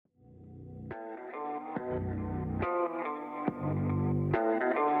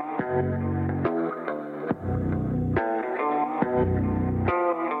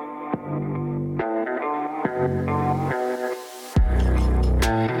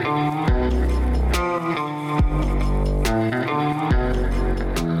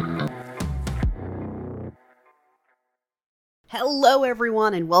Hello,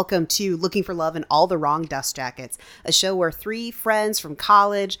 everyone, and welcome to Looking for Love in All the Wrong Dust Jackets, a show where three friends from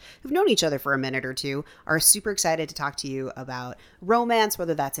college who've known each other for a minute or two are super excited to talk to you about romance,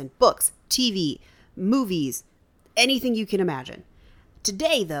 whether that's in books, TV, movies, anything you can imagine.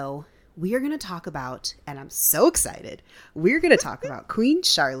 Today, though, we are going to talk about, and I'm so excited, we're going to talk about Queen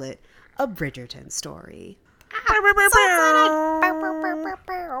Charlotte, a Bridgerton story.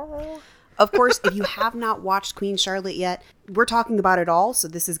 Of course, if you have not watched Queen Charlotte yet, we're talking about it all, so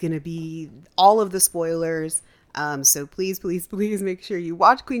this is going to be all of the spoilers. So please make sure you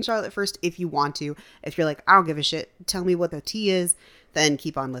watch Queen Charlotte first if you want to. If you're like, I don't give a shit, tell me what the tea is, then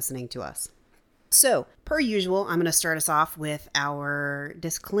keep on listening to us. So, per usual, I'm going to start us off with our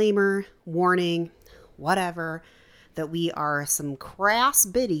disclaimer, warning, whatever, that we are some crass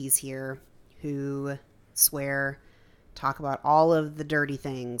biddies here who swear, talk about all of the dirty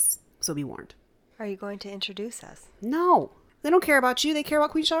things. So be warned. Are you going to introduce us? No. They don't care about you. They care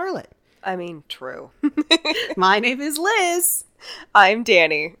about Queen Charlotte. I mean, true. My name is Liz. I'm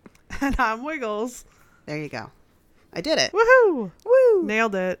Danny. And I'm Wiggles. There you go. I did it. Woohoo! Woo!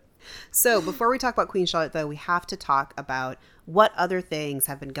 Nailed it. So before we talk about Queen Charlotte, though, we have to talk about what other things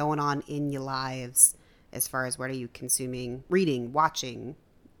have been going on in your lives as far as what are you consuming, reading, watching,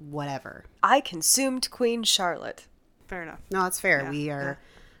 whatever. I consumed Queen Charlotte. Fair enough. No, that's fair. Yeah, We are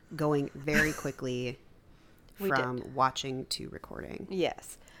going very quickly from watching to recording.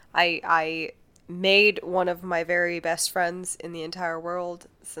 Yes. I made one of my very best friends in the entire world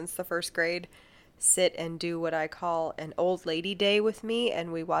since the first grade sit and do what I call an old lady day with me,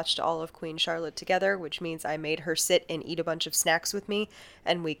 and we watched all of Queen Charlotte together, which means I made her sit and eat a bunch of snacks with me,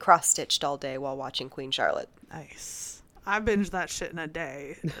 and we cross-stitched all day while watching Queen Charlotte. Nice. I binged that shit in a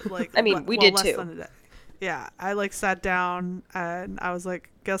day. Like, I mean, we did less too. than a day. Yeah, I sat down and I was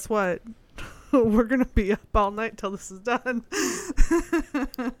like, guess what? We're going to be up all night till this is done.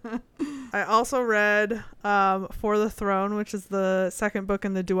 I also read For the Throne, which is the second book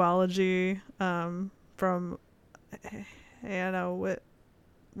in the duology from Hannah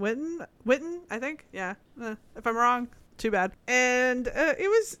Witten, I think. Yeah. If I'm wrong, too bad. And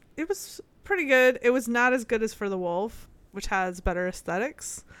it was pretty good. It was not as good as For the Wolf, which has better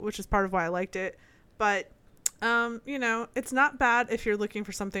aesthetics, which is part of why I liked it. But, it's not bad if you're looking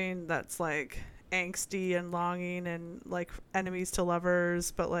for something that's, like, angsty and longing and, like, enemies to lovers,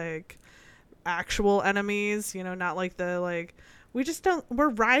 but, like, actual enemies, not like the, like, we're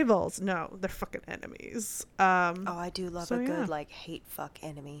rivals. No, they're fucking enemies. I do love a good, like, hate fuck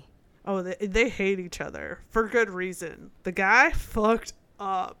enemy. Oh, they hate each other for good reason. The guy fucked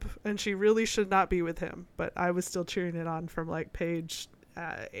up, and she really should not be with him, but I was still cheering it on from, like, page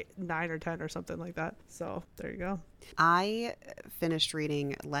 9 or 10 or something like that. So there you go. I finished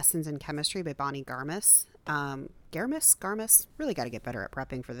reading Lessons in Chemistry by Bonnie Garmis. Garmis? Really got to get better at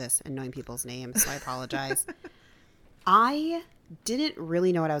prepping for this and knowing people's names, so I apologize. I didn't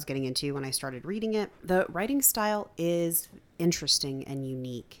really know what I was getting into when I started reading it. The writing style is interesting and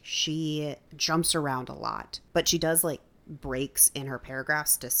unique. She jumps around a lot, but she does like breaks in her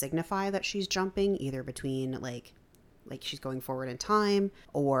paragraphs to signify that she's jumping either between like she's going forward in time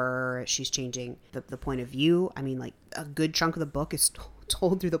or she's changing the point of view. I mean, like a good chunk of the book is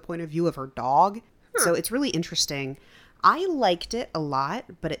told through the point of view of her dog. So it's really interesting. I liked it a lot,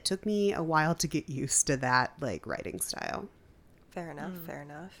 but it took me a while to get used to that like writing style. Fair enough.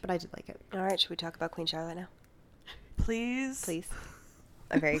 But I did like it. All right, should we talk about Queen Charlotte now? Please.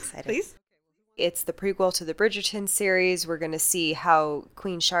 I'm very excited. Please. It's the prequel to the Bridgerton series. We're going to see how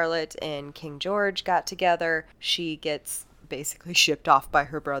Queen Charlotte and King George got together. She gets basically shipped off by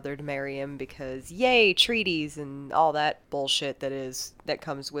her brother to marry him because yay, treaties and all that bullshit that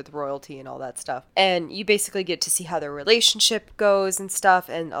comes with royalty and all that stuff. And you basically get to see how their relationship goes and stuff,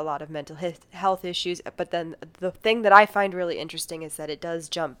 and a lot of mental health issues. But then the thing that I find really interesting is that it does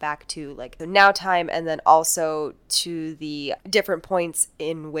jump back to like the now time, and then also to the different points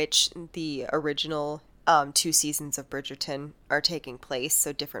in which the original 2 seasons of Bridgerton are taking place.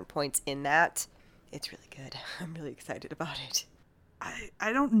 So different points in that. It's really good. I'm really excited about it.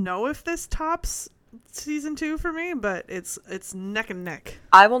 I don't know if this tops season 2 for me, but it's neck and neck.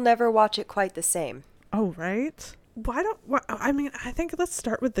 I will never watch it quite the same. Oh, right? I think let's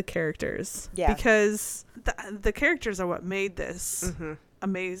start with the characters. Yeah. Because the characters are what made this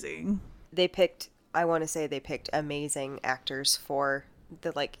amazing. They picked amazing actors for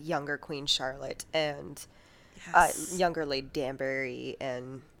the like younger Queen Charlotte and younger Lady Danbury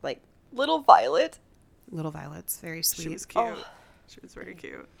and like Little Violet. Little Violet's very sweet. She was cute. Oh, She was very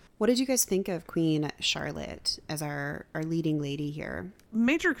cute. What did you guys think of Queen Charlotte as our leading lady here?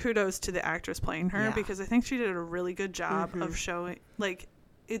 Major kudos to the actress playing her, Yeah. because I think she did a really good job of showing, like,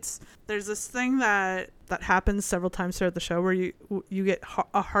 there's this thing that happens several times throughout the show where you get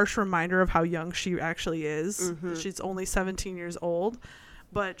a harsh reminder of how young she actually is. She's only 17 years old,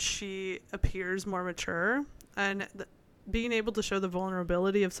 but she appears more mature, and being able to show the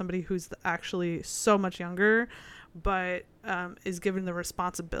vulnerability of somebody who's actually so much younger, but is given the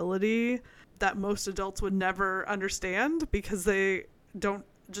responsibility that most adults would never understand because they don't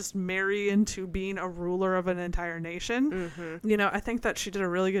just marry into being a ruler of an entire nation. You know, I think that she did a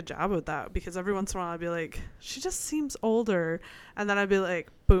really good job with that, because every once in a while I'd be like, she just seems older, and then I'd be like,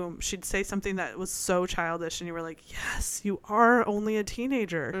 boom, she'd say something that was so childish and you were like, yes, you are only a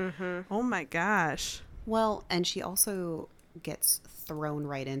teenager. Oh my gosh. Well, and she also gets thrown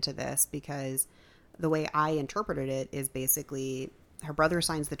right into this, because the way I interpreted it is basically her brother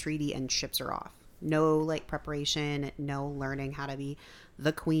signs the treaty and ships her off. No, like, preparation, no learning how to be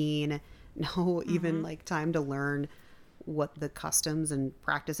the queen, no even like time to learn what the customs and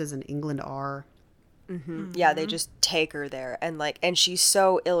practices in England are. Yeah, they just take her there, and she's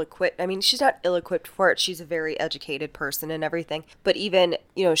so ill-equipped. I mean, she's not ill-equipped for it. She's a very educated person and everything. But even,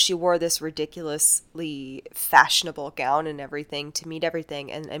 you know, she wore this ridiculously fashionable gown and everything to meet everything,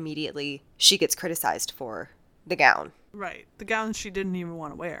 and immediately she gets criticized for the gown. Right. The gown she didn't even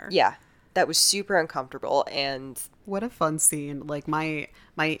want to wear. Yeah, that was super uncomfortable, and What a fun scene. Like, my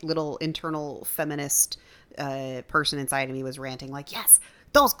little internal feminist person inside of me was ranting like, yes,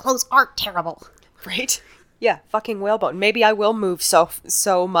 those clothes aren't terrible. right? Yeah, fucking whalebone. Maybe I will move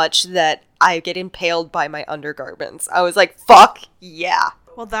so much that I get impaled by my undergarments. I was like, fuck yeah.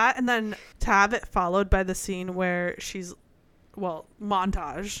 Well, that, and then to have it followed by the scene where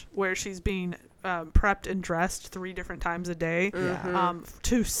montage, where she's being prepped and dressed 3 different times a day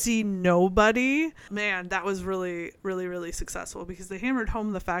to see nobody. Man, that was really, really, really successful, because they hammered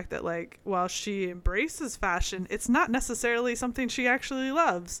home the fact that, like, while she embraces fashion, it's not necessarily something she actually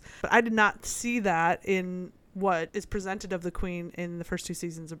loves. But I did not see that in what is presented of the queen in the first 2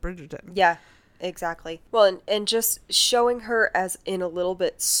 seasons of Bridgerton. Yeah, exactly. Well, and just showing her as in a little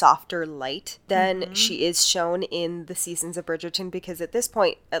bit softer light than she is shown in the seasons of Bridgerton, because at this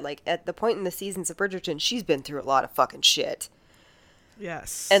point, at the point in the seasons of Bridgerton, she's been through a lot of fucking shit.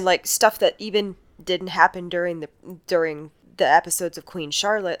 Yes. And, like, stuff that even didn't happen during the episodes of Queen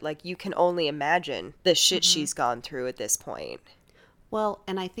Charlotte. Like, you can only imagine the shit she's gone through at this point. Well,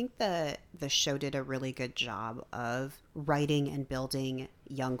 and I think the show did a really good job of writing and building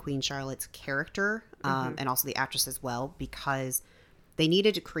young Queen Charlotte's character, and also the actress as well, because they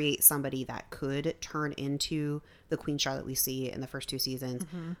needed to create somebody that could turn into the Queen Charlotte we see in the first 2 seasons,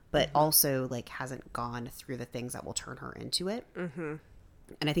 but also, like, hasn't gone through the things that will turn her into it.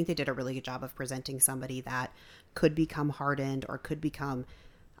 And I think they did a really good job of presenting somebody that could become hardened, or could become,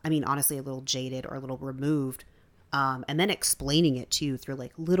 I mean, honestly, a little jaded or a little removed. And then explaining it too through,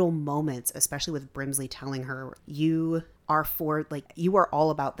 like, little moments, especially with Brimsley telling her, you are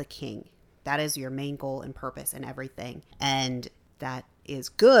all about the king. That is your main goal and purpose and everything. And that is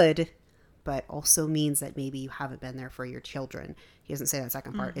good, but also means that maybe you haven't been there for your children. He doesn't say that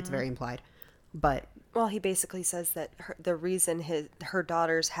second part. It's very implied. But well, he basically says that the reason her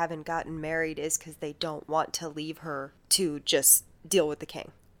daughters haven't gotten married is because they don't want to leave her to just deal with the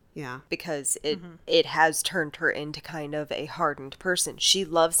king. yeah, Because it has turned her into kind of a hardened person. She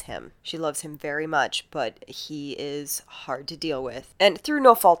loves him. She loves him very much, but he is hard to deal with. And through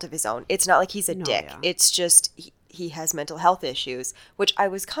no fault of his own. It's not like he's a dick. Yeah. It's just he has mental health issues, which I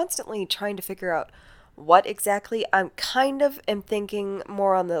was constantly trying to figure out what exactly. I'm kind of am thinking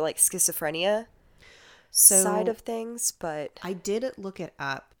more on the, like, schizophrenia side of things, but I did look it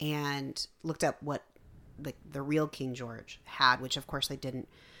up and looked up what, like, the real King George had, which of course they didn't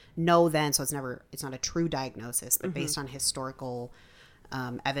know then, so it's not a true diagnosis, but based on historical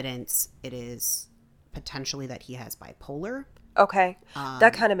evidence, it is potentially that he has bipolar. okay,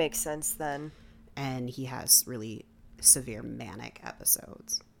 that kind of makes sense then. And he has really severe manic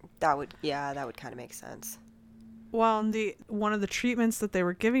episodes. That would kind of make sense. Well, and one of the treatments that they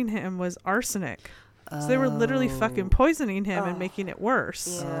were giving him was arsenic. So they were literally fucking poisoning him and making it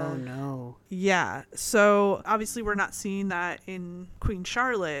worse. Yeah. Oh no. Yeah. So obviously we're not seeing that in Queen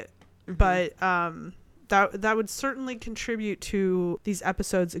Charlotte, but that would certainly contribute to these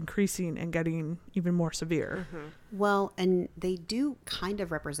episodes increasing and getting even more severe. Well, and they do kind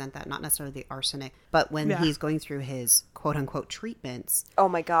of represent that, not necessarily the arsenic, but when he's going through his quote unquote treatments. Oh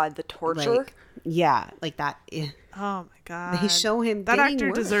my God, the torture. Like that. Oh my God. They show him that getting actor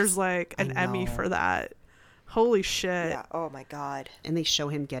worse. deserves, like, an I Emmy know. for that. Holy shit. Yeah. Oh my God. And they show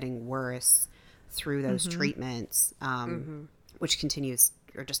him getting worse through those treatments, which continues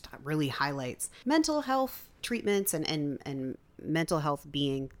or just really highlights mental health treatments and mental health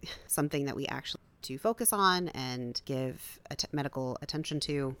being something that we actually to focus on and give medical attention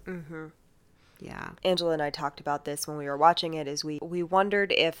to. Yeah. Angela and I talked about this when we were watching it, is we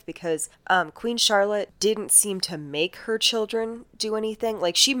wondered if, because Queen Charlotte didn't seem to make her children do anything.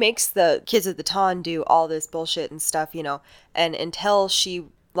 Like, she makes the kids of the Ton do all this bullshit and stuff, you know, and until she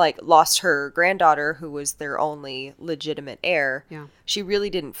like lost her granddaughter, who was their only legitimate heir, she really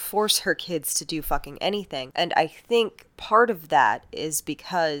didn't force her kids to do fucking anything. And I think part of that is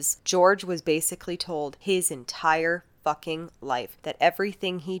because George was basically told his entire fucking life that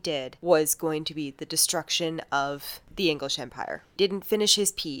everything he did was going to be the destruction of the English Empire. Didn't finish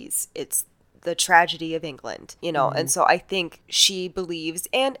his P's. It's the tragedy of England, you know. And so I think she believes,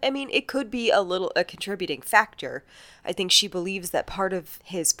 and I mean, it could be a contributing factor. I think she believes that part of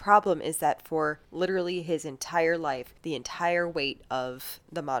his problem is that for literally his entire life, the entire weight of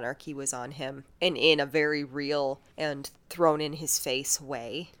the monarchy was on him, and in a very real and thrown in his face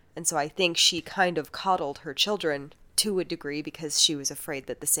way. And so I think she kind of coddled her children to a degree because she was afraid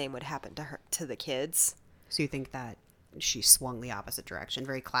that the same would happen to her, to the kids. So you think that she swung the opposite direction?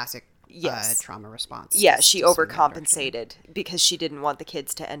 Very classic trauma response. Yeah, she overcompensated because she didn't want the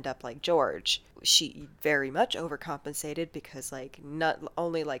kids to end up like George. She very much overcompensated because, like, not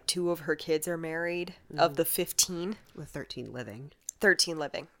only like 2 of her kids are married of the 15. With 13 living. 13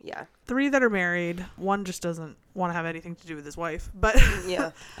 living, yeah. 3 that are married. 1 just doesn't want to have anything to do with his wife. But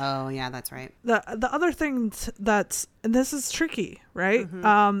yeah. Oh, yeah, that's right. The other thing and this is tricky, right?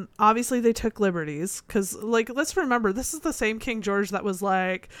 Obviously they took liberties because, like, let's remember, this is the same King George that was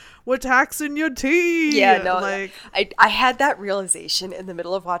like, "We're taxing your tea." Yeah, no, like, I had that realization in the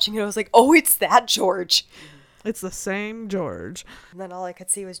middle of watching it. I was like, oh, it's that George. it's the same George. And then all I could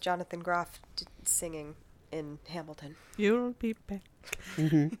see was Jonathan Groff singing in Hamilton. You'll be back.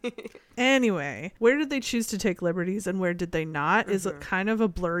 Anyway, where did they choose to take liberties and where did they not is a kind of a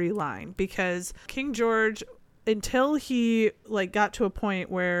blurry line, because King George, until he like got to a point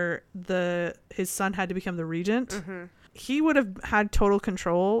where his son had to become the regent, he would have had total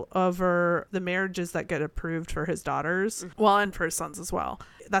control over the marriages that get approved for his daughters, well, and for his sons as well.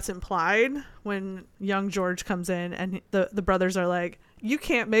 That's implied when young George comes in and the brothers are like, "You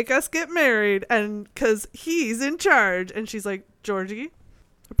can't make us get married," and because he's in charge. And she's like, "Georgie,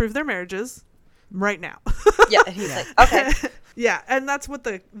 approve their marriages right now." Yeah, and he's like, okay. Yeah, and that's what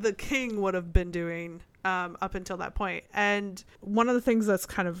the king would have been doing up until that point. And one of the things that's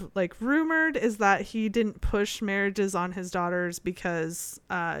kind of like rumored is that he didn't push marriages on his daughters because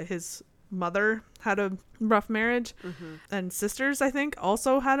his mother had a rough marriage, and sisters, I think,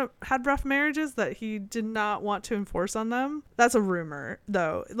 also had rough marriages that he did not want to enforce on them. That's a rumor,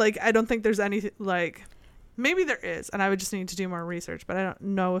 though. Like, I don't think there's any, like, maybe there is, and I would just need to do more research, but I don't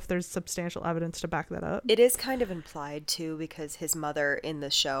know if there's substantial evidence to back that up. It is kind of implied, too, because his mother in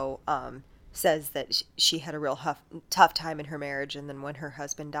the show says that she had a real tough time in her marriage, and then when her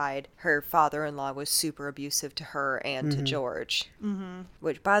husband died, her father-in-law was super abusive to her and to George.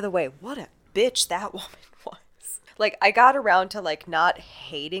 Which, by the way, what a bitch that woman was. Like, I got around to, like, not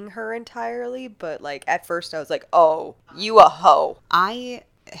hating her entirely, but, like, at first I was like, oh, you a hoe. I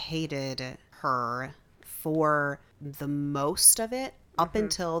hated her for the most of it up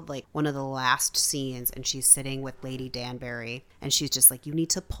until like one of the last scenes, and she's sitting with Lady Danbury and she's just like, "You need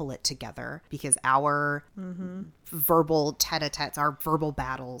to pull it together because our verbal tete-a-tetes, our verbal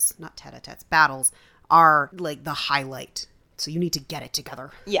battles, not tete-a-tetes, battles are like the highlight. So you need to get it together."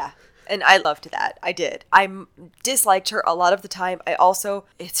 Yeah. And I loved that. I did. I disliked her a lot of the time.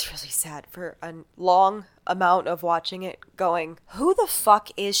 It's really sad for a long amount of watching it going, who the fuck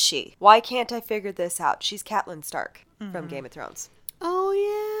is she? Why can't I figure this out? She's Catelyn Stark from Game of Thrones. Oh,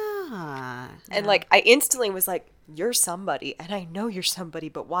 yeah. And like, I instantly was like, you're somebody, and I know you're somebody,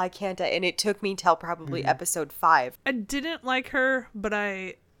 but why can't I? And it took me till probably episode 5. I didn't like her, but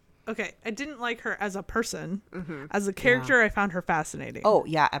I didn't like her as a person. As a character, I found her fascinating. Oh,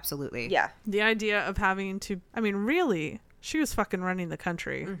 yeah, absolutely. Yeah. The idea of having to, I mean, really, she was fucking running the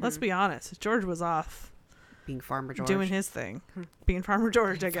country. Let's be honest. George was off. Being Farmer George. Doing his thing. Being Farmer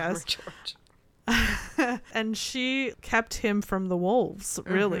George, I guess. Farmer George. And she kept him from the wolves,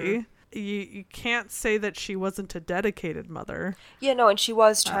 really. You can't say that she wasn't a dedicated mother. Yeah, no, and she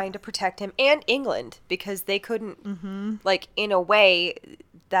was trying to protect him and England, because they couldn't, like, in a way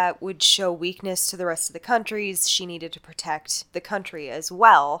that would show weakness to the rest of the countries. She needed to protect the country as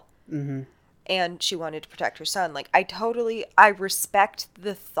well. And she wanted to protect her son. Like, I respect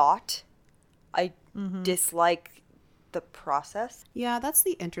the thought. I dislike the process. Yeah, that's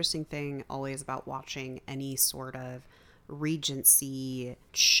the interesting thing always about watching any sort of Regency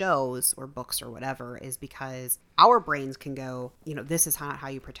shows or books or whatever, is because our brains can go, this is how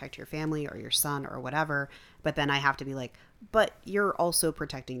you protect your family or your son or whatever. But then I have to be like, but you're also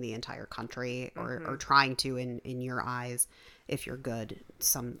protecting the entire country, or trying to in your eyes, if you're good.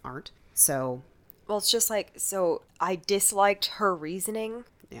 Some aren't. So. Well, it's just like, so I disliked her reasoning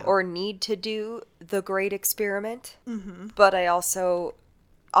or need to do the great experiment, but I also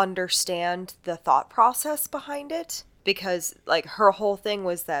understand the thought process behind it. Because, like, her whole thing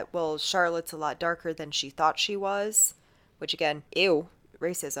was that, well, Charlotte's a lot darker than she thought she was. Which, again, ew,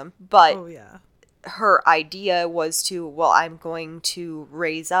 racism. But her idea was to, well, I'm going to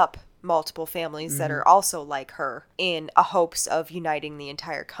raise up multiple families that are also like her in a hopes of uniting the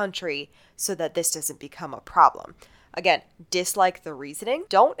entire country so that this doesn't become a problem. Again, dislike the reasoning.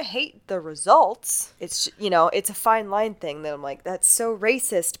 Don't hate the results. It's, it's a fine line thing that I'm like, that's so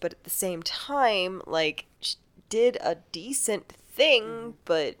racist. But at the same time, like, did a decent thing,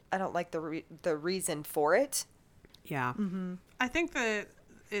 but I don't like the reason for it. Yeah. I think that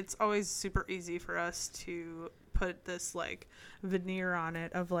it's always super easy for us to put this like veneer on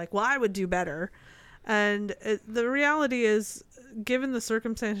it of like, well, I would do better. And the reality is, given the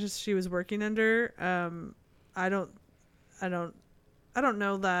circumstances she was working under, I don't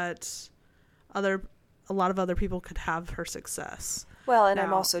know that a lot of other people could have her success. Well, and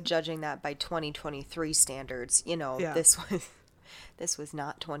I'm also judging that by 2023 standards. This was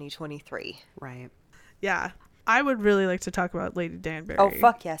not 2023. Right. Yeah. I would really like to talk about Lady Danbury. Oh,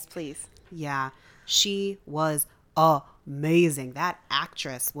 fuck yes, please. Yeah. She was amazing. That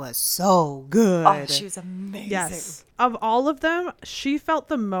actress was so good. Oh, she was amazing. Yes. Of all of them, she felt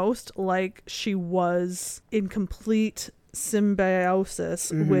the most like she was in complete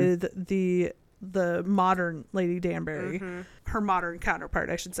symbiosis with the modern Lady Danbury, her modern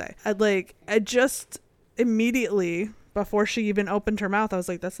counterpart, I should say. I just immediately, before she even opened her mouth, I was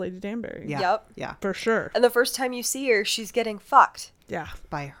like, that's Lady Danbury. Yeah. Yep. Yeah. For sure. And the first time you see her, she's getting fucked. Yeah.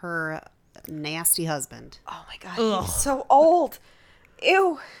 By her nasty husband. Oh my God. He's so old.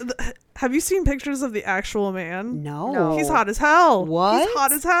 Ew. Have you seen pictures of the actual man? No. He's hot as hell. What? He's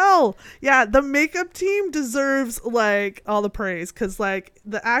hot as hell. Yeah, the makeup team deserves like all the praise, because like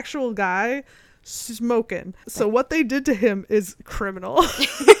the actual guy smoking. So what they did to him is criminal.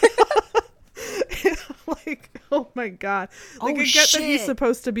 Like, oh my God. Like, I get that he's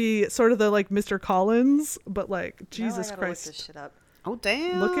supposed to be sort of the like Mr. Collins, but like, Jesus Christ. Look this shit up. Oh,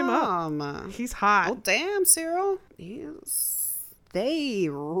 damn. Look him up. He's hot. Oh, damn, Cyril. They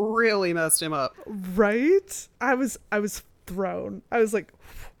really messed him up. Right? I was thrown. I was like,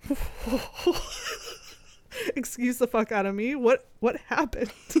 excuse the fuck out of me. What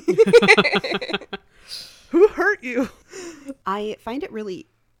happened? Who hurt you? I find it really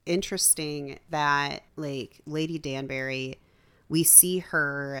interesting that like Lady Danbury, we see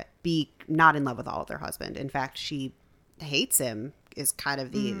her be not in love with all of her husband. In fact, she hates him is kind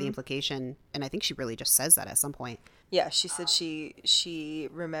of the implication. And I think she really just says that at some point. Yeah, she said she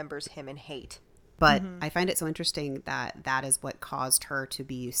remembers him in hate. But I find it so interesting that that is what caused her to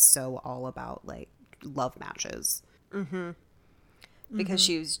be so all about like love matches. Because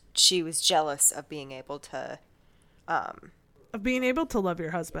she was jealous of being able to Of being able to love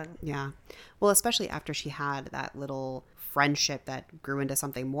your husband. Yeah. Well, especially after she had that little friendship that grew into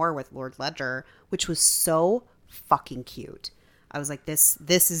something more with Lord Ledger, which was so fucking cute. I was like, this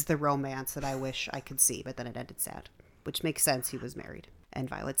is the romance that I wish I could see, but then it ended sad, which makes sense. He was married and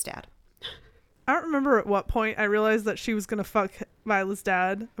Violet's dad. I don't remember at what point I realized that she was going to fuck Violet's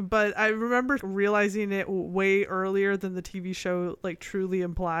dad, but I remember realizing it way earlier than the TV show like truly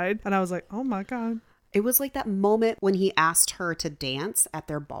implied. And I was like, oh my God. It was like that moment when he asked her to dance at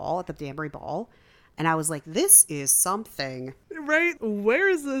their ball, at the Danbury ball. And I was like, this is something. Right? Where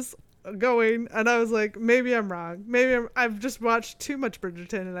is this going? And I was like, maybe I'm wrong. I've just watched too much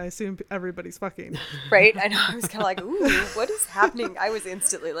Bridgerton and I assume everybody's fucking. Right? I know. I was kind of like, ooh, what is happening? I was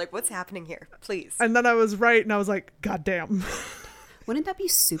instantly like, what's happening here? Please. And then I was right and I was like, God damn. Wouldn't that be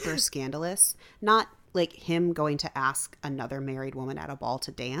super scandalous? Not like him going to ask another married woman at a ball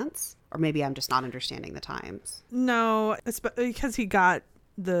to dance? Or maybe I'm just not understanding the times. No, it's because he got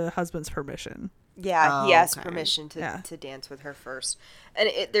the husband's permission. Yeah, he asked permission to dance with her first. And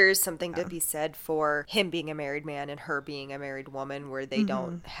there is something to be said for him being a married man and her being a married woman where they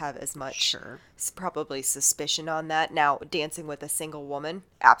don't have as much probably suspicion on that. Now, dancing with a single woman,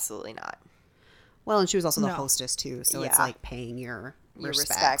 absolutely not. Well, and she was also the hostess too, so it's like paying your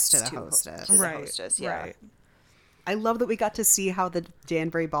respects to the hostess. Right. Hostess, yeah. Right. I love that we got to see how the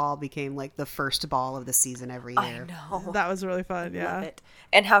Danbury ball became like the first ball of the season every I year. know. That was really fun. Love Yeah. it.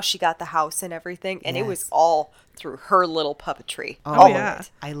 And how she got the house and everything. And it was Yes. all through her little puppetry. Oh, All of yeah.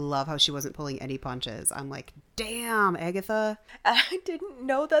 it. I love how she wasn't pulling any punches. I'm like, damn, Agatha. I didn't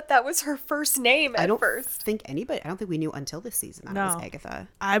know that was her first name at I don't first. think we knew until this season that it was No. Agatha.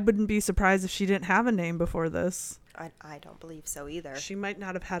 I wouldn't be surprised if she didn't have a name before this. I don't believe so either. She might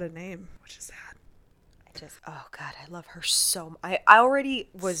not have had a name, which is sad. Oh God, I love her so much. I already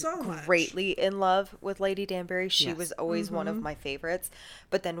was So much. greatly in love with Lady Danbury. She Yes. was always one of my favorites.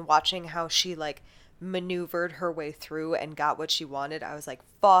 But then watching how she like maneuvered her way through and got what she wanted, I was like,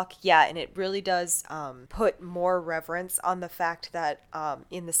 fuck yeah. And it really does put more reverence on the fact that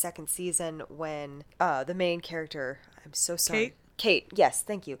in the second season when the main character, I'm so sorry. Kate, yes,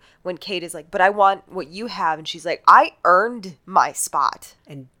 thank you. When Kate is like, but I want what you have. And she's like, I earned my spot.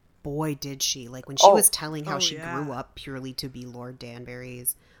 And boy, did she. Like, when she was telling how Oh, she yeah. grew up purely to be Lord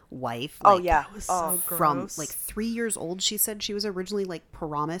Danbury's wife. Oh, like, yeah. That was so From, gross. like, 3 years old, she said she was originally, like,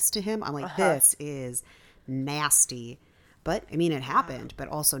 promised to him. I'm like, Uh-huh. this is nasty. But, I mean, it happened, but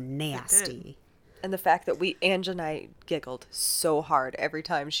also nasty. And the fact that Ange and I giggled so hard every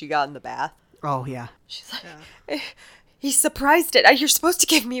time she got in the bath. Oh, yeah. She's like, he's surprised it. You're supposed to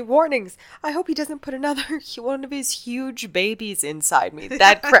give me warnings. I hope he doesn't put another one of his huge babies inside me.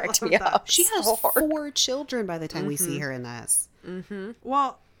 That cracked me up. She has so hard. 4 children by the time we see her in this.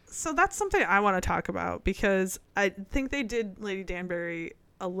 Well, so that's something I want to talk about because I think they did Lady Danbury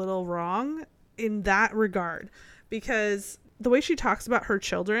a little wrong in that regard because the way she talks about her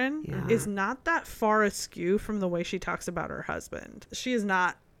children Yeah. is not that far askew from the way she talks about her husband. She is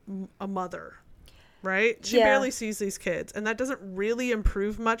not a mother, right? She Yeah. barely sees these kids, and that doesn't really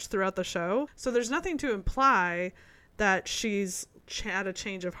improve much throughout the show. So there's nothing to imply that she's had a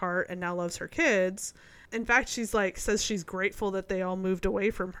change of heart and now loves her kids. In fact, she's like says she's grateful that they all moved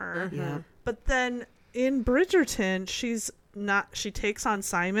away from her. Yeah. But then in Bridgerton, she takes on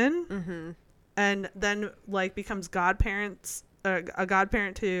Simon and then like becomes a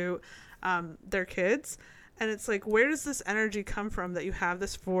godparent to their kids. And it's like, where does this energy come from that you have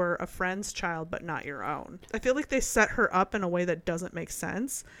this for a friend's child but not your own? I feel like they set her up in a way that doesn't make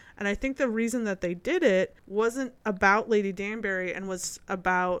sense. And I think the reason that they did it wasn't about Lady Danbury and was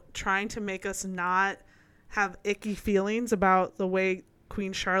about trying to make us not have icky feelings about the way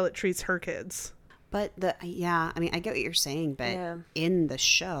Queen Charlotte treats her kids. But I mean, I get what you're saying, but Yeah. in the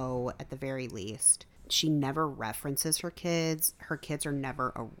show, at the very least, she never references her kids. Her kids are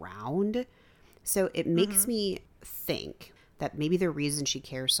never around. So it makes me think that maybe the reason she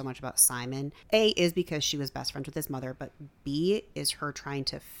cares so much about Simon, A, is because she was best friends with his mother, but B, is her trying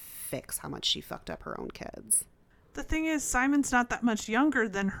to fix how much she fucked up her own kids. The thing is, Simon's not that much younger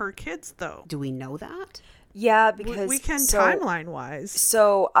than her kids, though. Do we know that? Yeah, We, because we can so, timeline wise.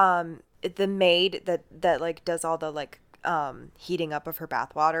 So, the maid that like does all the like heating up of her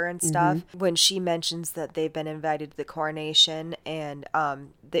bathwater and stuff, when she mentions that they've been invited to the coronation and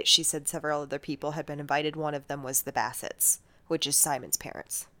that she said several other people had been invited, one of them was the Bassets, which is Simon's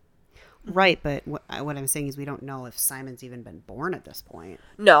parents. Right, but what I'm saying is we don't know if Simon's even been born at this point.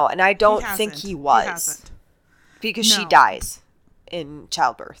 No, and I don't think hasn't. he was hasn't. because she No. dies in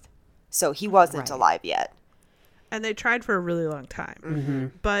childbirth, so he wasn't Right. alive yet. And they tried for a really long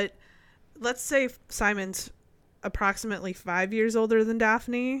time. But let's say Simon's approximately 5 years older than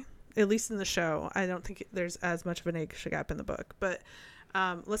Daphne, at least in the show. I don't think there's as much of an age gap in the book, but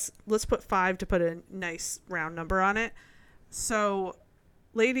let's put 5 to put a nice round number on it. So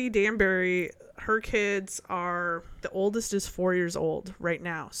Lady Danbury, her kids are, the oldest is 4 years old right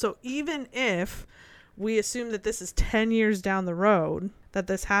now. So even if we assume that this is 10 years down the road that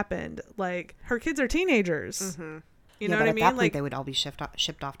this happened, like her kids are teenagers. You know but what I at mean? that point, Like, they would all be shipped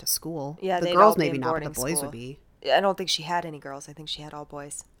off to school. Yeah, the they'd girls all be maybe in not, but the boarding boys school. would be. I don't think she had any girls. I think she had all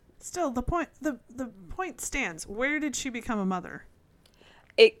boys. still the point stands. Where did she become a mother?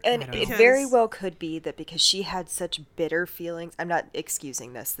 It don't know. very Because- well could be that because she had such bitter feelings. I'm not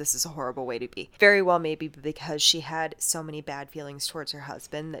excusing this. This is a horrible way to be. Very well maybe because she had so many bad feelings towards her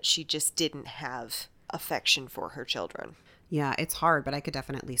husband that she just didn't have affection for her children. Yeah, it's hard, but I could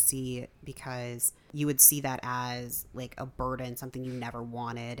definitely see, because you would see that as like a burden, something you never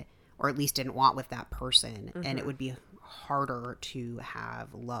wanted, or at least didn't want with that person. And it would be harder to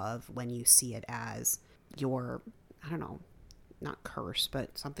have love when you see it as your, I don't know, not curse,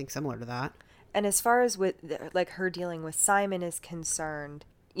 but something similar to that. And as far as with like her dealing with Simon is concerned,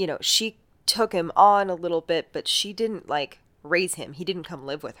 you know, she took him on a little bit, but she didn't like raise him. He didn't come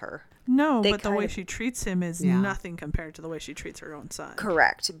live with her. No, They but the way kind of- she treats him is Yeah. nothing compared to the way she treats her own son.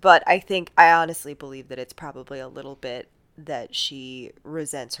 Correct. But I honestly believe that it's probably a little bit that she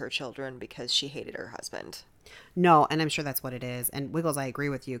resents her children because she hated her husband. No, and I'm sure that's what it is. And Wiggles, I agree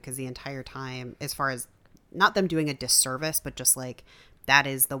with you, because the entire time, as far as not them doing a disservice, but just like that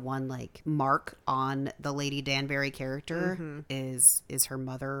is the one like mark on the Lady Danbury character is her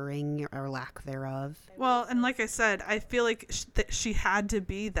mothering or lack thereof. Well, and like I said, I feel like she had to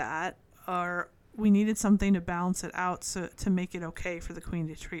be that, or we needed something to balance it out so to make it okay for the queen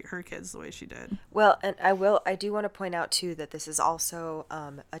to treat her kids the way she did. Well, and I do want to point out too that this is also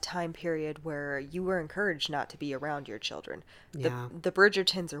a time period where you were encouraged not to be around your children. Yeah. The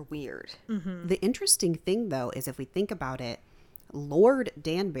Bridgertons are weird. The interesting thing, though, is if we think about it, Lord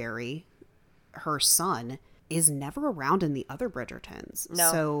Danbury, her son, is never around in the other Bridgertons. No.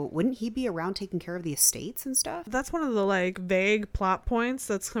 So wouldn't he be around taking care of the estates and stuff? That's one of the like vague plot points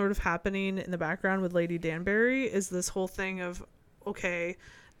that's sort of happening in the background with Lady Danbury, is this whole thing of, okay,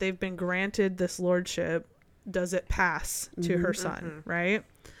 they've been granted this lordship, does it pass to her son, right?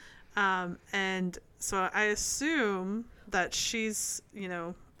 And so I assume that she's,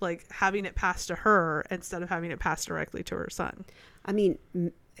 like having it passed to her instead of having it passed directly to her son. I mean,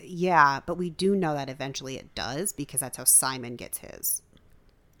 yeah, but we do know that eventually it does, because that's how Simon gets his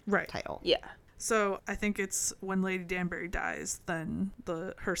Right. title. Yeah. So I think it's when Lady Danbury dies, then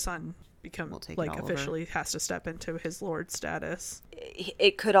her son We'll take it like all over. officially has to step into his lord status.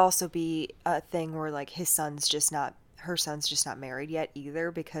 It could also be a thing where like her son's just not married yet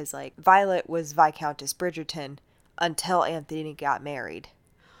either, because like Violet was Viscountess Bridgerton until Anthony got married.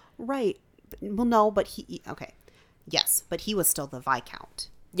 Right. Well, no, but okay. Yes, but he was still the Viscount.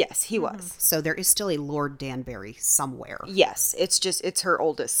 Yes, he was. So there is still a Lord Danbury somewhere. Yes, it's her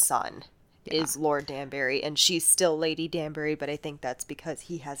oldest son is Lord Danbury, and she's still Lady Danbury, but I think that's because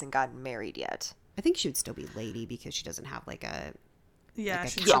he hasn't gotten married yet. I think she would still be lady, because she doesn't have like a Yeah, like a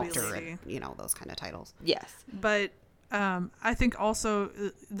she'd still be counter lady. and those kind of titles. Yes. But I think also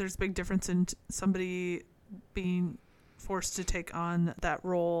there's a big difference in somebody being forced to take on that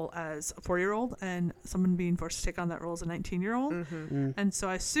role as a 4-year-old and someone being forced to take on that role as a 19-year-old. And so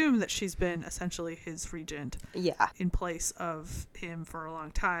I assume that she's been essentially his regent Yeah. in place of him for a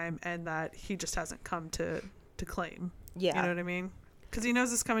long time, and that he just hasn't come to claim. Yeah. You know what I mean? Because he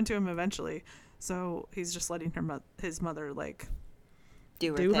knows it's coming to him eventually. So he's just letting his mother like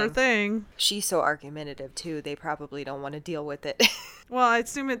Do her thing. She's so argumentative too. They probably don't want to deal with it. Well, I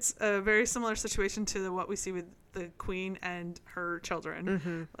assume it's a very similar situation to what we see with the queen and her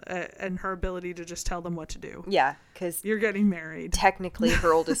children, and her ability to just tell them what to do. Yeah, because You're getting married. technically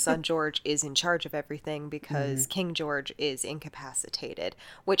her oldest son George is in charge of everything because King George is incapacitated,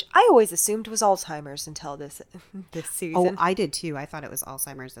 which I always assumed was Alzheimer's until this season. Oh, I did too. I thought it was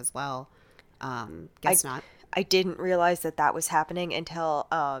Alzheimer's as well. Guess not. I didn't realize that was happening until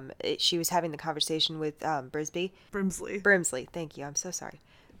she was having the conversation with Brimsley. Thank you. I'm so sorry.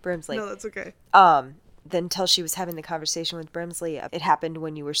 Brimsley. No, that's okay. Then until she was having the conversation with Brimsley, it happened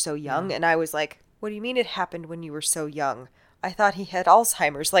when you were so young. And I was like, what do you mean it happened when you were so young? I thought he had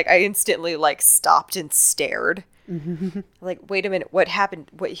Alzheimer's. Like, I instantly, like, stopped and stared. Like, wait a minute, what happened?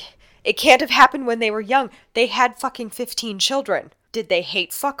 It can't have happened when they were young. They had fucking 15 children. Did they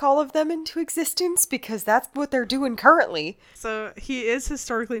hate fuck all of them into existence? Because that's what they're doing currently. So he is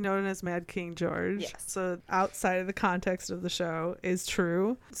historically known as Mad King George. Yes. So outside of the context of the show is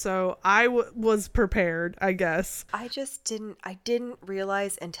true. So I was prepared, I guess. I didn't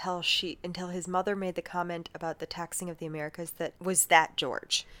realize until his mother made the comment about the taxing of the Americas that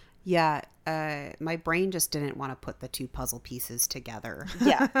George. Yeah, my brain just didn't want to put the two puzzle pieces together.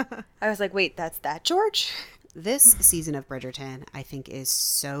 Yeah. I was like, wait, that's that George? This season of Bridgerton, I think, is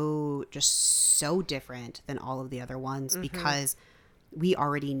so different than all of the other ones, because we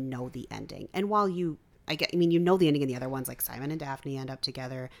already know the ending. And while you know the ending in the other ones, like Simon and Daphne end up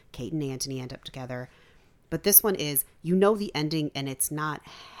together, Kate and Antony end up together. But this one is, you know the ending, and it's not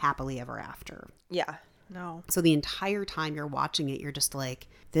happily ever after. Yeah. No. So the entire time you're watching it, you're just like,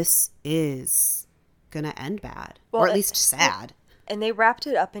 this is gonna end bad, or at least sad. And they wrapped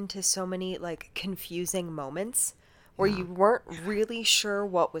it up into so many like confusing moments where you weren't really sure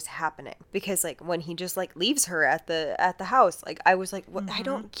what was happening, because like when he just like leaves her at the house, like I was like, what? I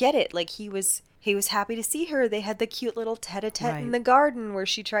don't get it. Like he was happy to see her. They had the cute little tete-a-tete in the garden where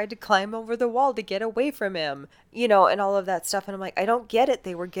she tried to climb over the wall to get away from him, and all of that stuff. And I'm like, I don't get it.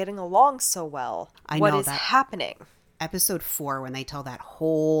 They were getting along so well. What is happening? episode 4, when they tell that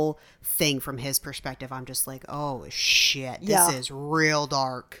whole thing from his perspective, I'm just like, oh shit, this is real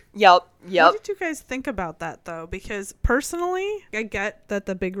dark. Yep. What did you guys think about that, though? Because personally, I get that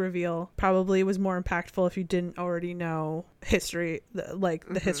the big reveal probably was more impactful if you didn't already know history, like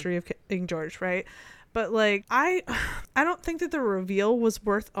the history of King George, right? But like, I don't think that the reveal was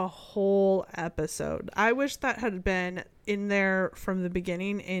worth a whole episode. I wish that had been in there from the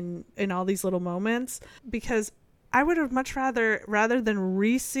beginning in all these little moments, because I would have much rather than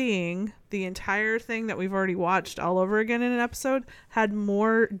re-seeing the entire thing that we've already watched all over again in an episode, had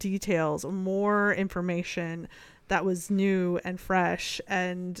more details, more information that was new and fresh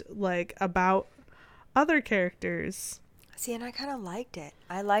and like about other characters. See, and I kind of liked it.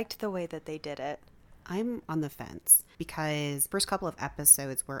 I liked the way that they did it. I'm on the fence because first couple of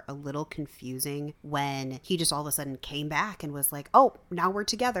episodes were a little confusing when he just all of a sudden came back and was like, oh, now we're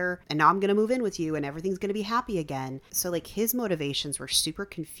together and now I'm going to move in with you and everything's going to be happy again. So like his motivations were super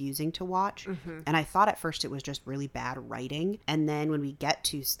confusing to watch. And I thought at first it was just really bad writing. And then when we get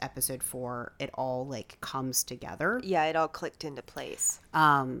to episode 4, it all like comes together. Yeah, it all clicked into place.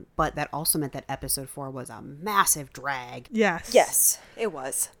 But that also meant that episode 4 was a massive drag. Yes, it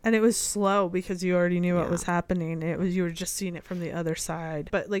was. And it was slow because you already knew what was happening. You were just seeing it from the other side.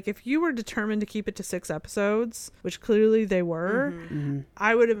 But like, if you were determined to keep it to 6 episodes, which clearly they were,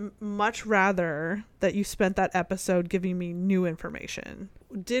 I would have much rather that you spent that episode giving me new information.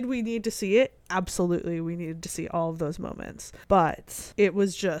 Did we need to see it? Absolutely, we needed to see all of those moments. But it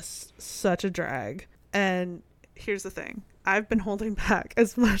was just such a drag. And here's the thing. I've been holding back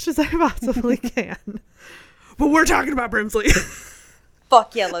as much as I possibly can. But we're talking about Brimsley.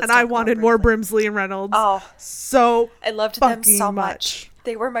 Fuck yeah, let's And I wanted more Brimsley and Reynolds. Oh, so I loved them so much.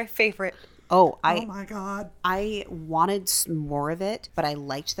 They were my favorite. Oh my God. I wanted more of it, but I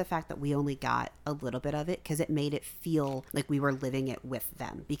liked the fact that we only got a little bit of it because it made it feel like we were living it with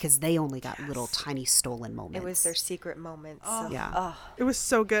them because they only got little tiny stolen moments. It was their secret moments. It was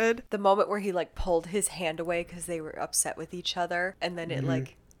so good. The moment where he like pulled his hand away because they were upset with each other, and then it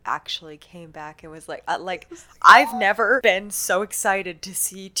like actually came back and was like, I've never been so excited to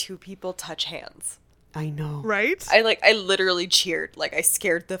see two people touch hands. I know. Right? I literally cheered. Like, I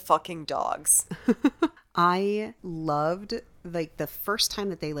scared the fucking dogs. I loved like the first time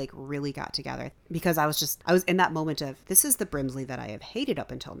that they like really got together because I was in that moment of, this is the Brimsley that I have hated up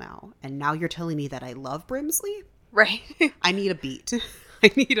until now. And now you're telling me that I love Brimsley? Right. I need a beat.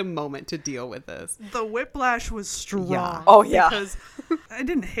 I need a moment to deal with this. The whiplash was strong. Yeah. Oh, yeah. Because I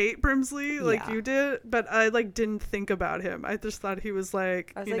didn't hate Brimsley like you did, but I like didn't think about him. I just thought he was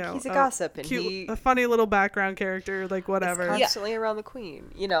like, I was like, he's a gossip and a funny little background character, like whatever. Constantly around the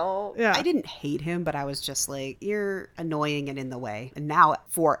queen, you know? Yeah. I didn't hate him, but I was just like, you're annoying and in the way. And now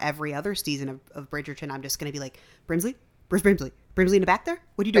for every other season of Bridgerton, I'm just going to be like, Brimsley? Where's Brimsley? Brimsley in the back there?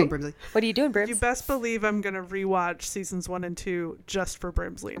 What are you doing, Brimsley? What are you doing, Brims? You best believe I'm going to rewatch seasons 1 and 2 just for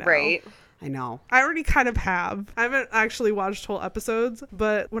Brimsley now. Right. I know. I already kind of have. I haven't actually watched whole episode,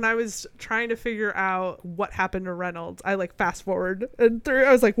 but when I was trying to figure out what happened to Reynolds, I like fast forward and through.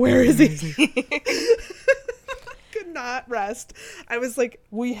 I was like, where is he? Could not rest. I was like,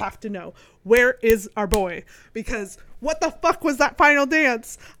 we have to know, where is our boy? Because what the fuck was that final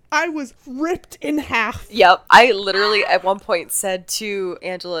dance? I was ripped in half. Yep. I literally at one point said to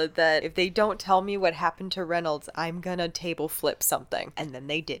Angela that if they don't tell me what happened to Reynolds, I'm gonna table flip something. And then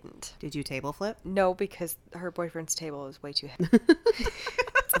they didn't. Did you table flip? No, because her boyfriend's table is way too heavy.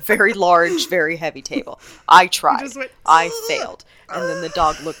 It's a very large, very heavy table. I tried. I failed. And then the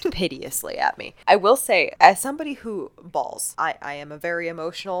dog looked piteously at me. I will say, as somebody who bawls, I am a very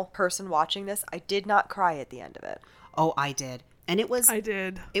emotional person watching this. I did not cry at the end of it. Oh, I did. And it was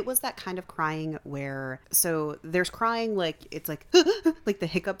that kind of crying where, so there's crying like, it's like, like the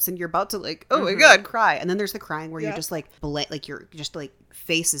hiccups and you're about to like, oh my God, cry. And then there's the crying where you're just like, like you're just like,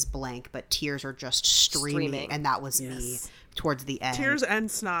 face is blank, but tears are just streaming. And that was me towards the end. Tears and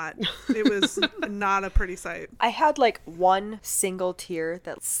snot. It was not a pretty sight. I had like one single tear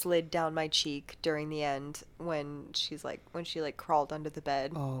that slid down my cheek during the end when she crawled under the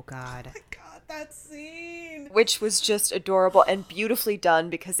bed. Oh God. Oh my God, that scene. Which was just adorable and beautifully done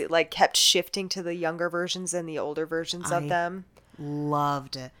because it like kept shifting to the younger versions and the older versions of them.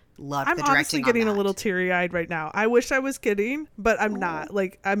 Loved I'm the directing. honestly getting on that. a little teary-eyed right now. I wish I was kidding, but I'm not.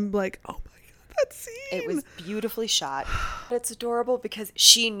 Like, I'm like, oh my God, that scene. It was beautifully shot. But it's adorable because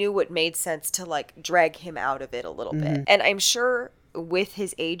she knew what made sense to like drag him out of it a little bit. And I'm sure with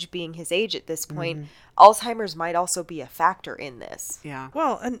his age being his age at this point, Alzheimer's might also be a factor in this. Yeah.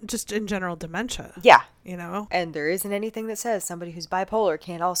 Well, and just in general dementia. Yeah. You know? And there isn't anything that says somebody who's bipolar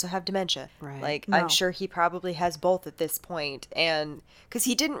can't also have dementia. Right. Like, No. I'm sure he probably has both at this point. And because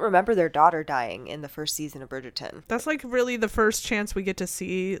he didn't remember their daughter dying in the first season of Bridgerton. That's like really the first chance we get to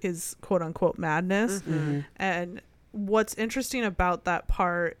see his quote unquote madness. And what's interesting about that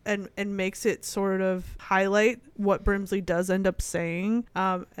part and makes it sort of highlight what Brimsley does end up saying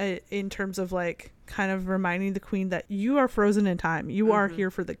in terms of like kind of reminding the queen that you are frozen in time. You are here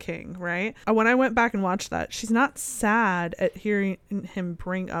for the king, right? When I went back and watched that, she's not sad at hearing him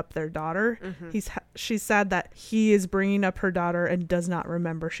bring up their daughter. She's sad that he is bringing up her daughter and does not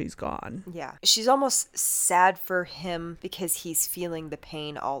remember she's gone. Yeah. She's almost sad for him because he's feeling the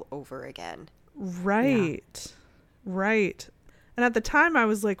pain all over again. Right. Right. And at the time I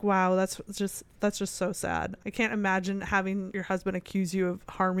was like, wow, that's just so sad. I can't imagine having your husband accuse you of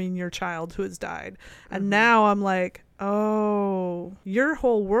harming your child who has died. And now I'm like, oh, your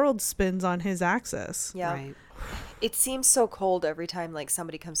whole world spins on his axis. Yeah. Right. It seems so cold every time like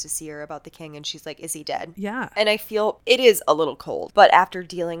somebody comes to see her about the king and she's like, is he dead? Yeah. And I feel it is a little cold. But after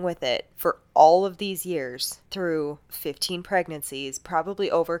dealing with it for all of these years through 15 pregnancies,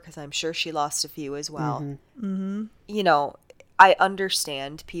 probably over because I'm sure she lost a few as well. You know, I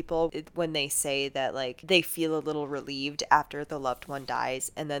understand people when they say that like they feel a little relieved after the loved one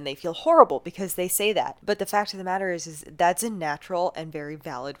dies and then they feel horrible because they say that. But the fact of the matter is that's a natural and very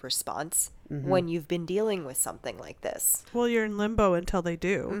valid response when you've been dealing with something like this. Well, you're in limbo until they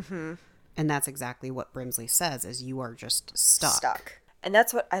do. And that's exactly what Brimsley says, is you are just stuck. And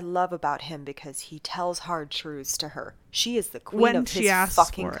that's what I love about him, because he tells hard truths to her. She is the queen When of she his asks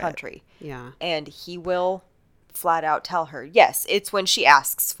fucking for it. country. Yeah. And he will flat out tell her, yes, it's when she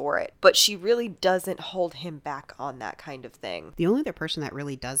asks for it. But she really doesn't hold him back on that kind of thing. The only other person that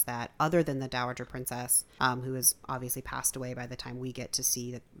really does that, other than the Dowager Princess, who has obviously passed away by the time we get to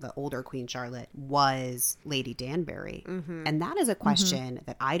see the older Queen Charlotte, was Lady Danbury. And that is a question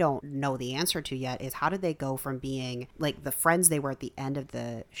that I don't know the answer to yet, is how did they go from being like the friends they were at the end of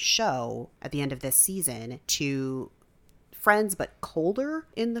the show, at the end of this season, to friends but colder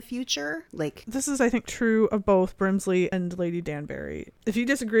in the future? Like, This is, I think, true of both Brimsley and Lady Danbury. If you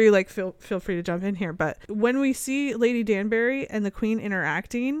disagree, like, feel free to jump in here. But when we see Lady Danbury and the Queen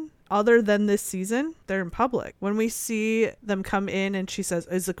interacting, other than this season, they're in public. When we see them come in and she says,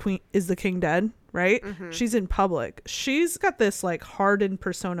 is the king dead? Right? She's in public. She's got this like hardened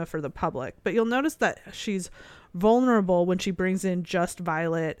persona for the public, but you'll notice that she's vulnerable when she brings in just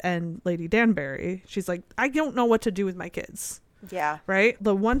Violet and Lady Danbury. She's like, I don't know what to do with my kids. Yeah. Right?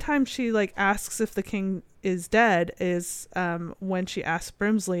 The one time she like asks if the king is dead is when she asks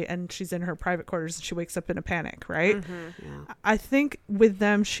Brimsley and she's in her private quarters and she wakes up in a panic, right? yeah. I think with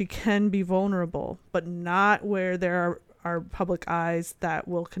them she can be vulnerable, but not where there are public eyes that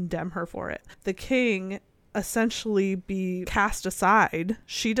will condemn her for it. The king essentially be cast aside.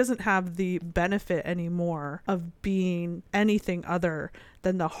 She doesn't have the benefit anymore of being anything other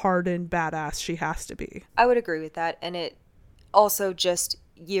than the hardened badass she has to be. I would agree with that. And it also just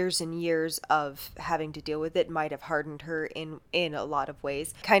years and years of having to deal with it might have hardened her in a lot of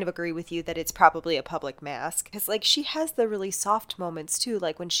ways. Kind of agree with you that it's probably a public mask, because like she has the really soft moments too,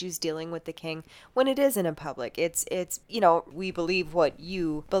 like when she's dealing with the king, when it isn't in public. It's you know, we believe what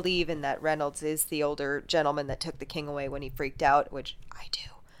you believe in, that Reynolds is the older gentleman that took the king away when he freaked out, which I do.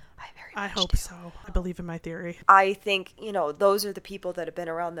 I hope do. so. I believe in my theory. I think, you know, those are the people that have been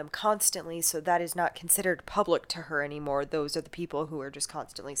around them constantly, so that is not considered public to her anymore. Those are the people who are just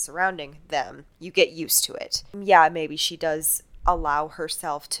constantly surrounding them. You get used to it. Yeah, maybe she does allow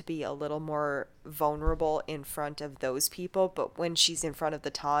herself to be a little more vulnerable in front of those people, but when she's in front of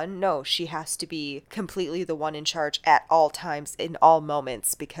the Ton, no, she has to be completely the one in charge at all times, in all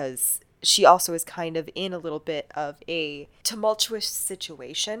moments, because she also is kind of in a little bit of a tumultuous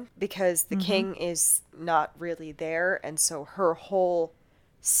situation because the king is not really there. And so her whole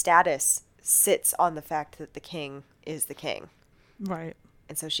status sits on the fact that the king is the king. Right.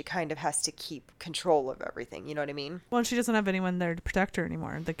 And so she kind of has to keep control of everything. You know what I mean? Well, she doesn't have anyone there to protect her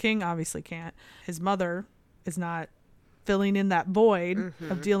anymore. The king obviously can't. His mother is not filling in that void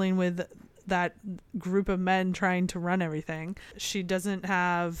of dealing with that group of men trying to run everything. She doesn't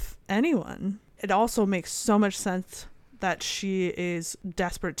have anyone. It also makes so much sense that she is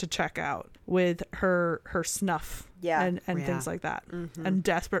desperate to check out with her snuff and things like that, and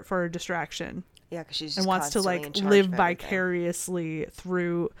desperate for a distraction. Yeah, because she's just and wants to constantly like in charge live of everything. vicariously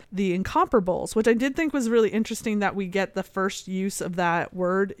through the incomparables, which I did think was really interesting that we get the first use of that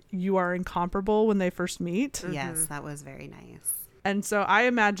word, you are incomparable, when they first meet. Yes, that was very nice. And so I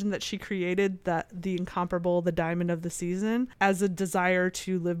imagine that she created the incomparable, the diamond of the season, as a desire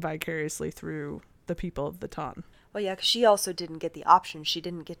to live vicariously through the people of the Ton. Well, yeah, because she also didn't get the option. She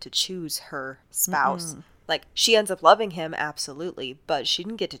didn't get to choose her spouse. Like, she ends up loving him, absolutely, but she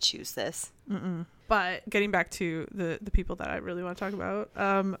didn't get to choose this. But getting back to the people that I really want to talk about,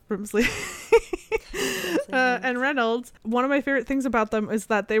 Brimsley and Reynolds, one of my favorite things about them is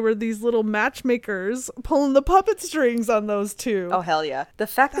that they were these little matchmakers pulling the puppet strings on those two. Oh, hell yeah. The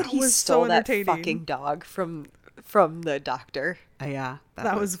fact that he was stole so that entertaining. fucking dog from the doctor. Yeah,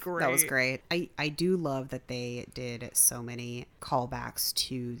 that was great. That was great. I do love that they did so many callbacks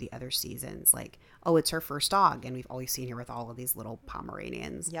to the other seasons. Like, oh, it's her first dog, and we've always seen her with all of these little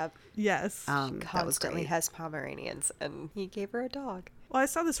Pomeranians. Yep. Yes. He constantly has Pomeranians, and he gave her a dog. Well, I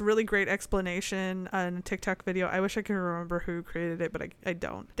saw this really great explanation on a TikTok video. I wish I could remember who created it, but I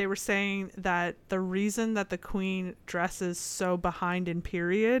don't. They were saying that the reason that the queen dresses so behind in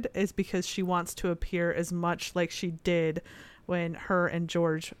period is because she wants to appear as much like she did when her and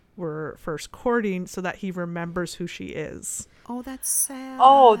George were first courting, so that he remembers who she is. Oh, that's sad.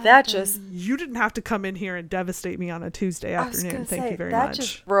 Oh, that just... You didn't have to come in here and devastate me on a Tuesday afternoon. Thank you very much. That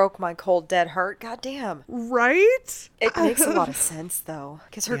just broke my cold, dead heart. God damn. Right? It makes a lot of sense, though.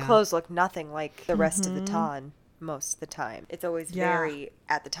 Because her clothes look nothing like the rest of the Ton most of the time. It's always very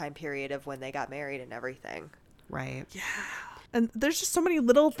at the time period of when they got married and everything. Right. Yeah. And there's just so many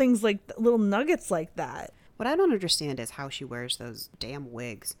little things, like little nuggets like that. What I don't understand is how she wears those damn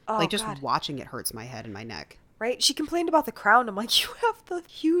wigs. Oh, like, just God. watching it hurts my head and my neck. Right? She complained about the crown. I'm like, you have the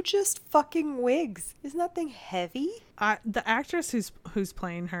hugest fucking wigs. Isn't that thing heavy? The actress who's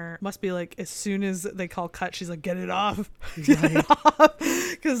playing her must be like, as soon as they call cut, she's like, get it off. Get it off.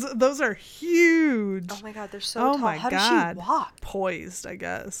 Because those are huge. Oh my God, they're so tall. My How God. does she walk? Poised, I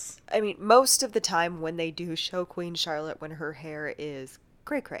guess. I mean, most of the time when they do show Queen Charlotte when her hair is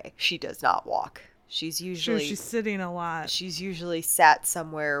cray-cray, she does not walk. She's usually... She's sitting a lot. She's usually sat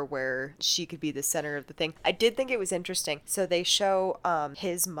somewhere where she could be the center of the thing. I did think it was interesting. So they show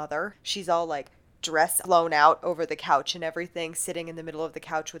his mother. She's all like dress blown out over the couch and everything, sitting in the middle of the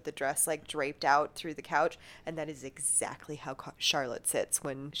couch with the dress like draped out through the couch. And that is exactly how Charlotte sits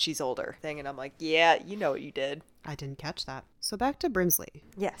when she's older. And I'm like, yeah, you know what you did. I didn't catch that. So back to Brimsley.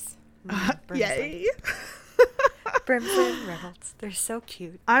 Yes. Yay. Brimsley and Reynolds. They're so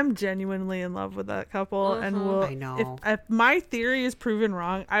cute. I'm genuinely in love with that couple, and I know. If my theory is proven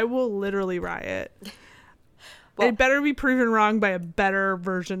wrong, I will literally riot. Well, it better be proven wrong by a better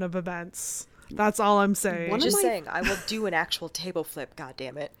version of events. That's all I'm saying. Just saying, I will do an actual table flip. God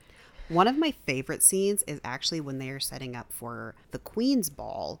damn it. One of my favorite scenes is actually when they're setting up for the Queen's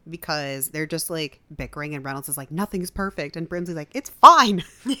ball, because they're just like bickering and Reynolds is like, nothing's perfect. And Brimsley's like, it's fine.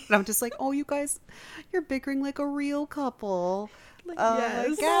 And I'm just like, oh, you guys, you're bickering like a real couple.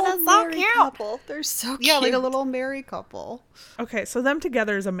 Yes. God, that's so cute. Couple. They're so cute. Yeah, like a little married couple. Okay, so them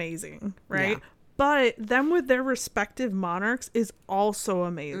together is amazing, right? Yeah. But them with their respective monarchs is also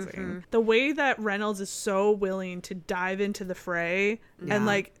amazing. The way that Reynolds is so willing to dive into the fray and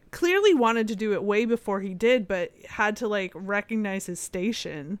like clearly wanted to do it way before he did, but had to like recognize his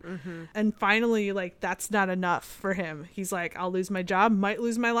station. And finally, like, that's not enough for him. He's like, I'll lose my job, might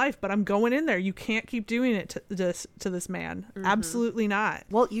lose my life, but I'm going in there. You can't keep doing it to this man. Absolutely not.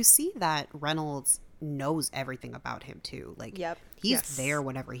 Well, you see that Reynolds knows everything about him too. Like, he's there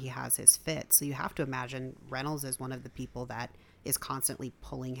whenever he has his fit. So you have to imagine Reynolds is one of the people that is constantly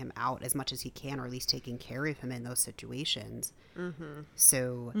pulling him out as much as he can, or at least taking care of him in those situations.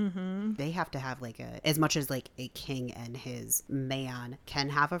 So they have to have like as much as like a king and his man can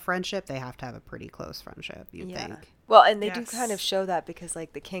have a friendship, they have to have a pretty close friendship, you think. Well, and they do kind of show that, because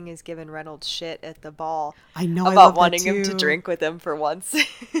like the king is giving Reynolds shit at the ball. I know, about wanting him to drink with him for once.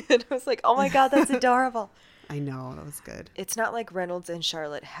 And I was like, oh my God, that's adorable. I know, that was good. It's not like Reynolds and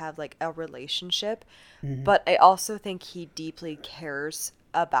Charlotte have like a relationship, but I also think he deeply cares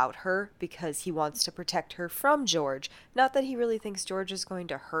about her because he wants to protect her from George. Not that he really thinks George is going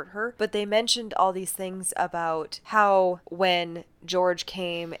to hurt her, but they mentioned all these things about how when George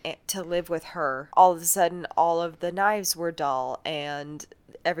came to live with her, all of a sudden all of the knives were dull and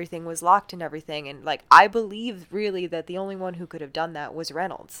everything was locked and everything. And like, I believe really that the only one who could have done that was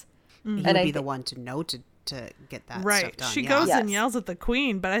Reynolds. He would be the one to know to get that stuff done. She goes and yells at the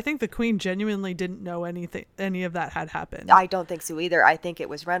queen, but I think the queen genuinely didn't know any of that had happened. I don't think so either. I think it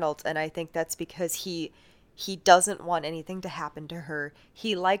was Reynolds, and I think that's because he doesn't want anything to happen to her.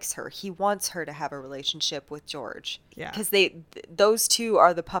 He likes her. He wants her to have a relationship with George. Yeah. Because those two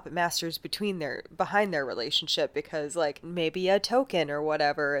are the puppet masters behind their relationship, because like maybe a token or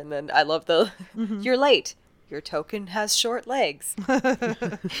whatever. And then I love the you're late. your token has short legs.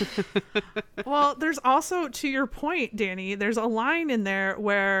 Well, there's also, to your point, Danny, there's a line in there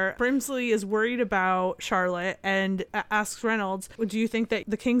where Brimsley is worried about Charlotte and asks Reynolds, do you think that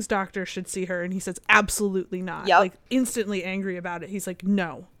the king's doctor should see her? And he says, absolutely not. Yep. Like, instantly angry about it. He's like,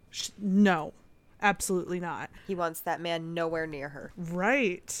 no, absolutely not. He wants that man nowhere near her.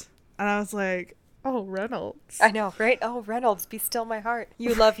 Right. And I was like, oh, Reynolds. I know, right? Oh, Reynolds, be still my heart.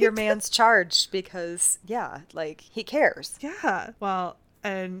 You love your man's charge because, yeah, like, he cares. Yeah. Well,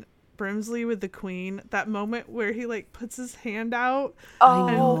 and Brimsley with the queen, that moment where he like puts his hand out. Oh,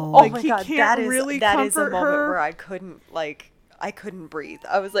 and, oh like, my he God. can't That is really a comfort moment her. where I couldn't breathe.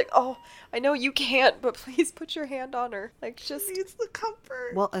 I was like, oh, I know you can't, but please put your hand on her. Like, just. She needs the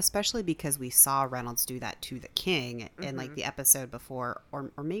comfort. Well, especially because we saw Reynolds do that to the king in like the episode before, or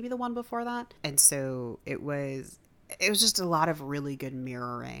maybe the one before that. And so it was just a lot of really good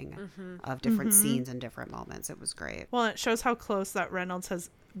mirroring of different scenes and different moments. It was great. Well, it shows how close that Reynolds has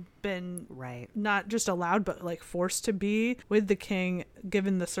been, Right. not just allowed, but like forced to be with the king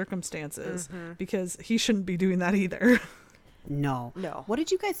given the circumstances, because he shouldn't be doing that either. No. No. What did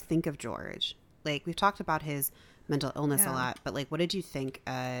you guys think of George? Like, we've talked about his mental illness a Yeah. lot, but like, what did you think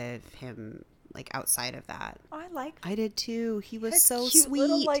of him, like, outside of that? I like I did too. He was had so cute sweet.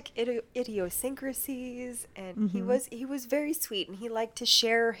 little like idiosyncrasies, and he was very sweet, and he liked to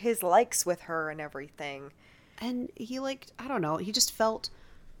share his likes with her and everything. And he, like, I don't know, he just felt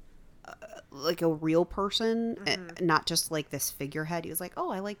like a real person, not just like this figurehead. He was like, oh,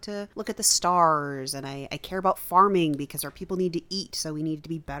 I like to look at the stars, and I care about farming because our people need to eat, so we need to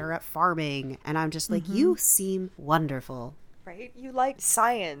be better at farming. And I'm just like, you seem wonderful. Right? You like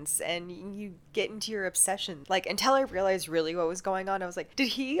science, and you get into your obsession. Like, until I realized really what was going on, I was like, did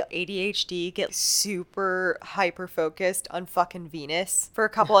he ADHD get super hyper focused on fucking Venus for a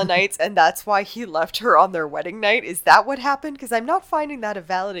couple of nights, and that's why he left her on their wedding night? Is that what happened? Because I'm not finding that a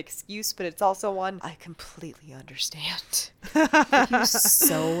valid excuse, but it's also one I completely understand. He was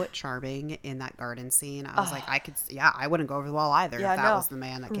so charming in that garden scene. I was like, I wouldn't go over the wall either if Yeah, that no. was the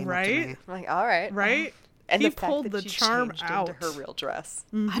man that came up to Right? me. I'm like, all right. Right? And He the fact pulled that the she charm changed out. into her real dress.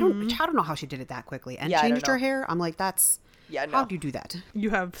 I don't know how she did it that quickly and Yeah, I don't changed her know. hair. I'm like, that's Yeah, no. how do you do that? You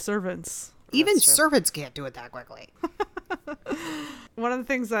have servants. Even true. servants can't do it that quickly. One of the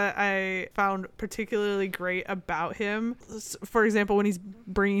things that I found particularly great about him, for example, when he's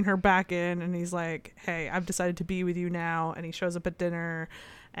bringing her back in and he's like, hey, I've decided to be with you now. And he shows up at dinner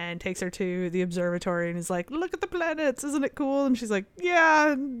and takes her to the observatory and is like, look at the planets. Isn't it cool? And she's like,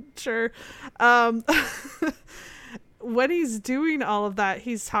 yeah, sure. When he's doing all of that,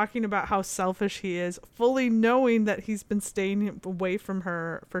 he's talking about how selfish he is, fully knowing that he's been staying away from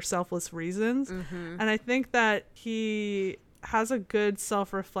her for selfless reasons. And I think that he has a good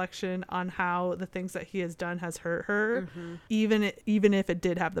self-reflection on how the things that he has done has hurt her, even if it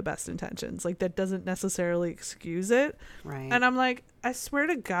did have the best intentions. Like, that doesn't necessarily excuse it. Right. And I'm like, I swear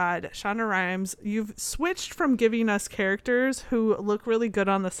to God, Shonda Rhimes, you've switched from giving us characters who look really good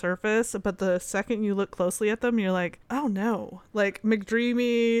on the surface, but the second you look closely at them, you're like, oh no. Like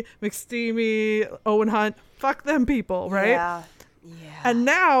McDreamy, McSteamy, Owen Hunt, fuck them people, right? Yeah. And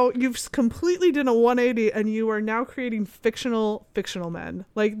now you've completely done a 180 and you are now creating fictional men.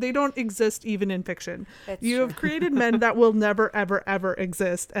 Like, they don't exist even in fiction. That's You true. have created men that will never, ever, ever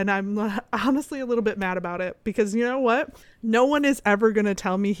exist. And I'm honestly a little bit mad about it because you know what? No one is ever going to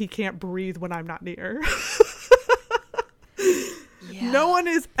tell me he can't breathe when I'm not near. Yeah. No one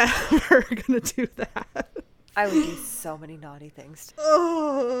is ever going to do that. I would do so many naughty things.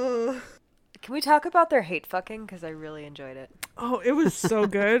 Oh, Can we talk about their hate fucking? Because I really enjoyed it. it was so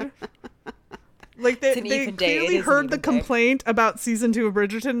good. Like, It's they an even day. It clearly is an heard the even day. complaint about season 2 of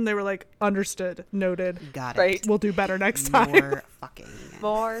Bridgerton and they were like, understood, noted. Got it. Right. We'll do better next time. More fucking.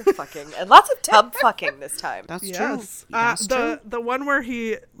 More fucking. And lots of tub fucking this time. That's Yes. true. That's true. The one where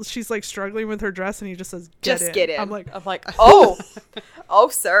she's like struggling with her dress and he just says, get Get in. I'm like, oh. Oh,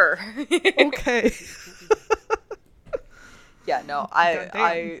 sir. okay. Yeah, no.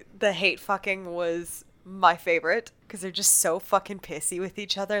 Goddamn. The hate fucking was my favorite because they're just so fucking pissy with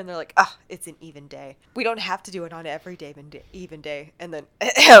each other and they're like, it's an even day. We don't have to do it on every day, even day. And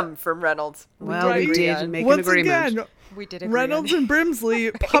then from Reynolds. Well, we Right. did make an Once agreement. again, We did agree Reynolds on and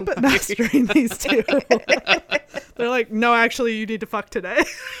Brimsley puppet mastering these two. They're like, no, actually, you need to fuck today.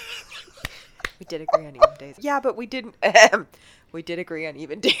 We did agree on even days. Yeah, but we didn't. We did agree on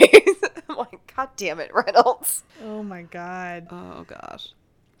even days. I'm like, God damn it, Reynolds. Oh my God. Oh gosh.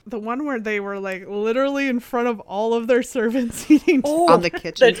 The one where they were like literally in front of all of their servants eating. On the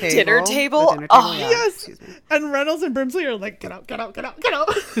kitchen the table. dinner table? The dinner table. Oh, yeah. yes. Excuse me. And Reynolds and Brimsley are like, get out, get out, get out, get out.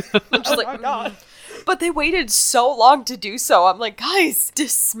 I'm just like, my God. But they waited so long to do so. I'm like, guys,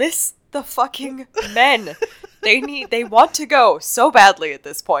 dismiss the fucking men. They want to go so badly at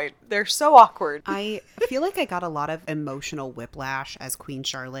this point. They're so awkward. I feel like I got a lot of emotional whiplash as Queen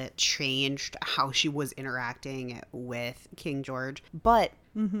Charlotte changed how she was interacting with King George. But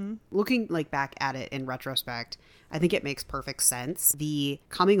looking like back at it in retrospect, I think it makes perfect sense. The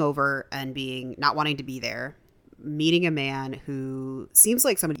coming over and being not wanting to be there, meeting a man who seems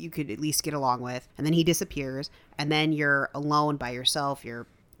like somebody you could at least get along with, and then he disappears, and then you're alone by yourself. You're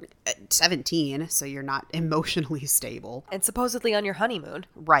 17, so you're not emotionally stable. And supposedly on your honeymoon.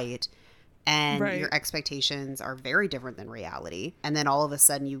 Right. And your expectations are very different than reality. And then all of a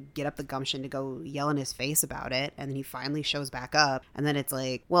sudden you get up the gumption to go yell in his face about it. And then he finally shows back up. And then it's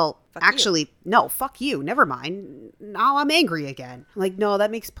like, well, no, fuck you. Never mind. Now I'm angry again. Like, no,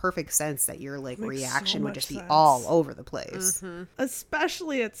 that makes perfect sense that your like reaction would just be all over the place. Mm-hmm.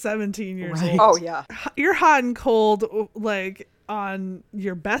 Especially at 17 years Right. old. Oh, yeah. You're hot and cold, like, on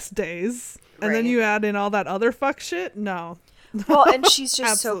your best days. And then you add in all that other fuck shit? No. Well, and she's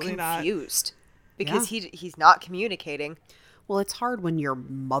just so Absolutely confused because he's not communicating. Well, it's hard when your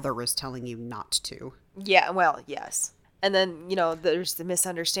mother is telling you not to. Yeah, well, yes. And then, you know, there's the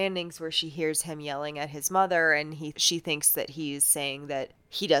misunderstandings where she hears him yelling at his mother and she thinks that he's saying that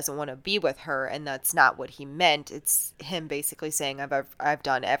he doesn't want to be with her, and that's not what he meant. It's him basically saying, I've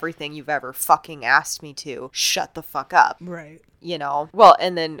done everything you've ever fucking asked me to. Shut the fuck up. Right. You know? Well,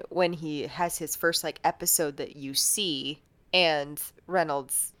 and then when he has his first, like, episode that you see, and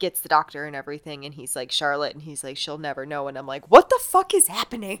Reynolds gets the doctor and everything, and he's like, Charlotte, and he's like, she'll never know. And I'm like, what the fuck is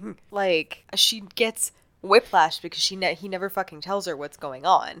happening? Like, she gets whiplash because he never fucking tells her what's going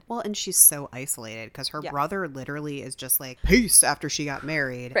on. Well, and she's so isolated because her brother literally is just like, peace, after she got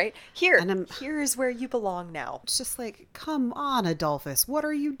married. Right? Here is where you belong now. It's just like, come on, Adolphus, what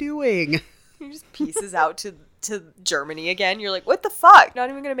are you doing? He just pieces out to Germany again. You're like, what the fuck? Not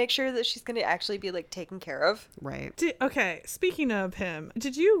even gonna make sure that she's gonna actually be like taken care of. Right. Okay, speaking of him,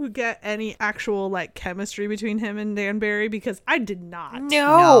 did you get any actual like chemistry between him and Danbury? Because I did not.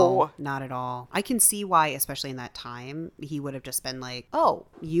 No, not at all. I can see why, especially in that time, he would have just been like, oh,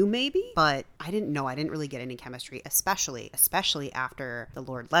 you maybe? But I didn't know. I didn't really get any chemistry, especially after the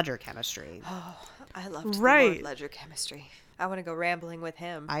Lord Ledger chemistry. Oh, I loved the Lord Ledger chemistry. I want to go rambling with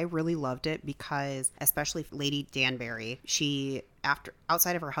him. I really loved it because, especially Lady Danbury,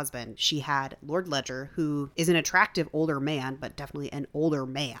 outside of her husband, she had Lord Ledger, who is an attractive older man, but definitely an older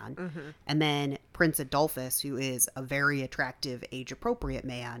man. Mm-hmm. And then Prince Adolphus, who is a very attractive, age-appropriate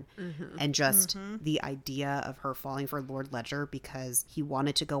man. Mm-hmm. And just the idea of her falling for Lord Ledger because he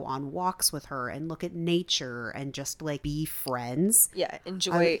wanted to go on walks with her and look at nature and just like be friends. Yeah,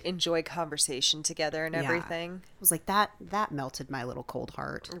 enjoy conversation together and everything. It was like that melted my little cold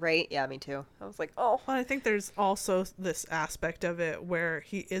heart. Right? Yeah, me too. I was like, oh. Well, I think there's also this aspect of it where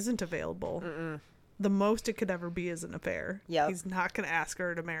he isn't available. The most it could ever be is an affair. Yeah, he's not going to ask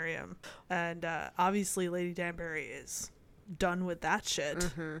her to marry him, and obviously Lady Danbury is done with that shit.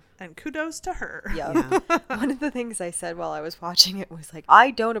 And kudos to her. Yeah. One of the things I said while I was watching it was like,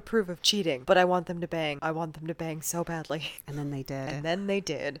 I don't approve of cheating, but I want them to bang. I want them to bang so badly. And then they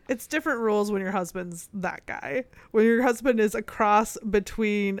did. It's different rules when your husband's that guy. When your husband is a cross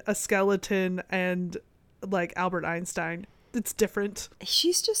between a skeleton and like Albert Einstein, it's different.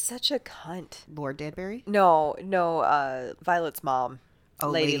 She's just such a cunt. Lord Danbury? No, Violet's mom. Oh,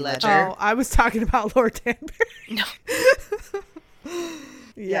 Lady Ledger. Oh, I was talking about Lord Danbury. No.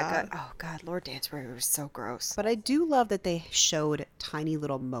 Yeah. God, Lord Danbury was so gross. But I do love that they showed tiny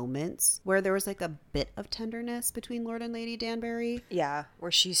little moments where there was like a bit of tenderness between Lord and Lady Danbury. Yeah,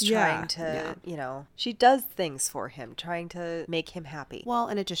 where she's trying to, you know, she does things for him, trying to make him happy. Well,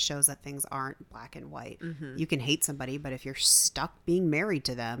 and it just shows that things aren't black and white. You can hate somebody, but if you're stuck being married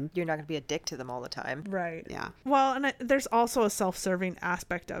to them, you're not going to be a dick to them all the time. Right. Yeah. Well, and there's also a self-serving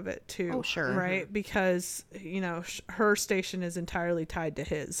aspect of it too. Oh, sure. Right? Because, you know, her station is entirely tied to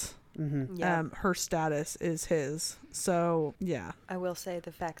his. Yeah. Her status is his. So, yeah. I will say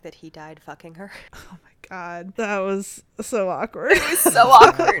the fact that he died fucking her. Oh my God. That was so awkward. It was so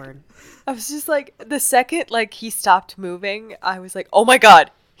awkward. I was just like, the second like he stopped moving, I was like, oh my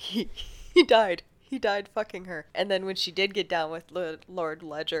God, he died. He died fucking her. And then when she did get down with Lord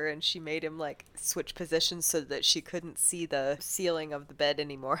Ledger and she made him like switch positions so that she couldn't see the ceiling of the bed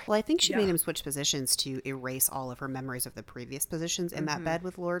anymore. Well, I think she made him switch positions to erase all of her memories of the previous positions in that bed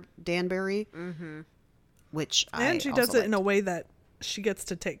with Lord Danbury. Which and she does it in a way that she gets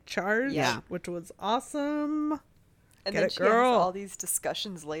to take charge, which was awesome. And then she has all these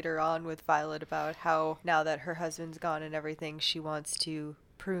discussions later on with Violet about how now that her husband's gone and everything, she wants to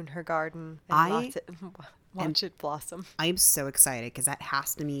prune her garden and watch it blossom. I'm so excited because that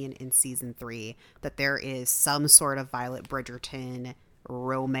has to mean in season 3 that there is some sort of Violet Bridgerton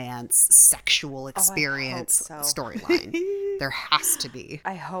romance, sexual experience storyline. There has to be.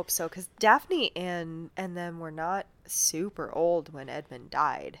 I hope so, because Daphne and them were not super old when Edmund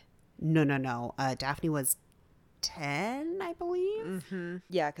died. No. Daphne was 10, I believe. Mm-hmm.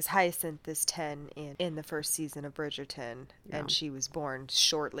 Yeah, because Hyacinth is 10 in the first season of Bridgerton, and she was born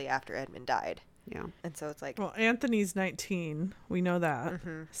shortly after Edmund died. Yeah. And so it's like... Well, Anthony's 19. We know that.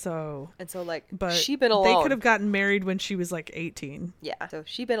 Mm-hmm. So... And so, like, but she'd been alone. They could have gotten married when she was, like, 18. Yeah. So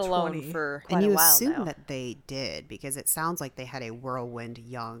she'd been alone 20. for quite a while now. And you assume that they did, because it sounds like they had a whirlwind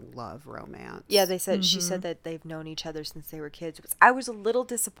young love romance. Yeah, they said... She said that they've known each other since they were kids. I was a little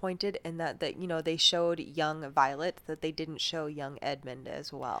disappointed in that, you know, they showed young Violet, that they didn't show young Edmund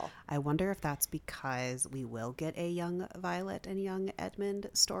as well. I wonder if that's because we will get a young Violet and young Edmund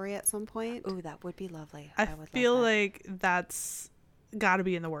story at some point. Ooh, that would be lovely. I would feel love that. like that's got to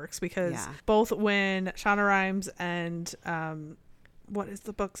be in the works, because Yeah. both when Shonda Rhimes and what is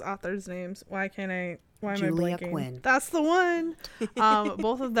the book's author's names? Why am Julia I blanking? Quinn. That's the one.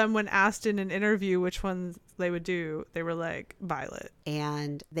 Both of them, when asked in an interview which ones they would do, they were like Violet.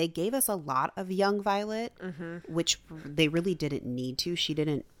 And they gave us a lot of young Violet, which they really didn't need to. She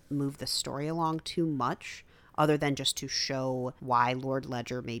didn't move the story along too much, other than just to show why Lord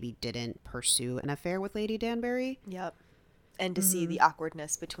Ledger maybe didn't pursue an affair with Lady Danbury. Yep. And to see the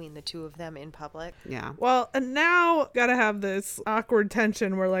awkwardness between the two of them in public. Yeah. Well, and now gotta have this awkward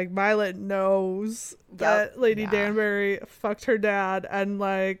tension where, like, Violet knows that Lady Danbury fucked her dad, and,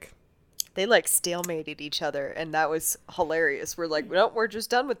 like... They, like, stalemated each other, and that was hilarious. We're like, nope, we're just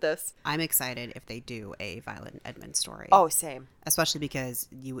done with this. I'm excited if they do a Violet and Edmund story. Oh, same. Especially because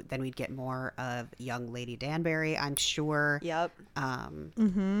then we'd get more of young Lady Danbury, I'm sure. Yep.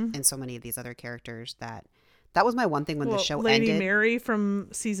 And so many of these other characters that was my one thing when the show Lady ended. Mary from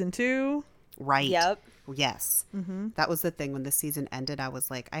season 2. Right. Yep. Yes. That was the thing when the season ended. I was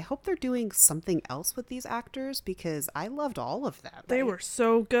like, I hope they're doing something else with these actors, because I loved all of them. They were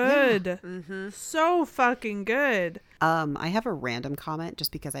so good. So fucking good. I have a random comment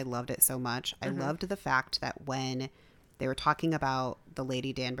just because I loved it so much. I loved the fact that when they were talking about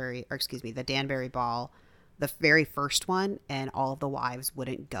the Danbury ball, the very first one, and all of the wives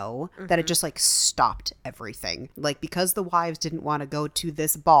wouldn't go, that it just like stopped everything. Like, because the wives didn't want to go to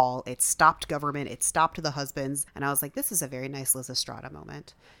this ball, it stopped government, it stopped the husbands. And I was like, this is a very nice Liz Estrada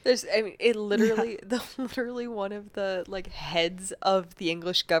moment. Literally one of the, like, heads of the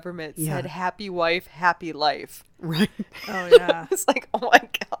English government said, happy wife, happy life. Right. Oh, yeah. It's like, oh my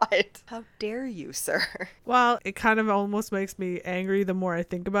God, how dare you, sir? Well, it kind of almost makes me angry the more I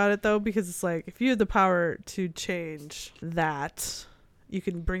think about it, though, because it's like, if you had the power to change that, you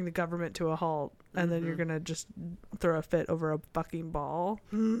can bring the government to a halt, and then you're going to just throw a fit over a fucking ball.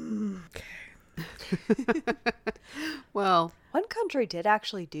 Well, one country did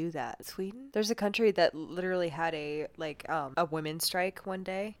actually do that. Sweden. There's a country that literally had a women's strike one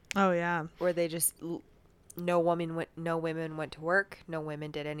day. Oh, yeah. Where they just... No women went to work. No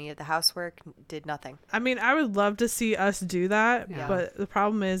women did any of the housework. Did nothing. I mean, I would love to see us do that, Yeah. but the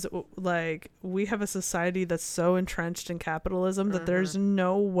problem is, like, we have a society that's so entrenched in capitalism that there's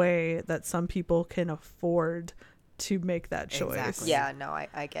no way that some people can afford to make that choice. Exactly. Yeah, no,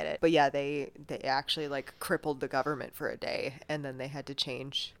 I get it. But yeah, they actually, like, crippled the government for a day, and then they had to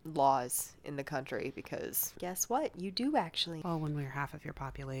change laws in the country because guess what? You do actually. well, when we're half of your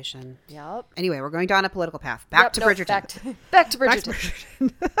population. Yep. Anyway, we're going down a political path. Back to Bridgerton. Back to Back Bridgerton. to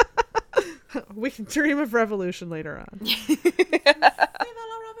Bridgerton. We can dream of revolution later on. Viva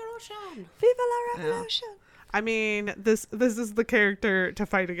la revolution! Viva la revolution. I mean, this is the character to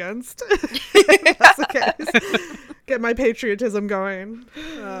fight against. If that's the case. Get my patriotism going.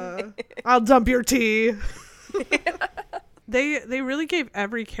 I'll dump your tea. They really gave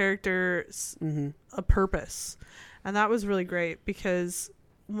every character a purpose, and that was really great, because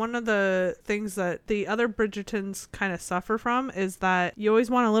one of the things that the other Bridgertons kind of suffer from is that you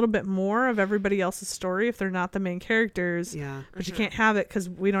always want a little bit more of everybody else's story if they're not the main characters. Yeah. But you can't have it because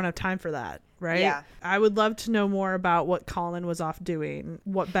we don't have time for that, right? Yeah. I would love to know more about what Colin was off doing,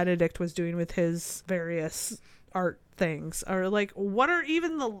 what Benedict was doing with his various art things, or like what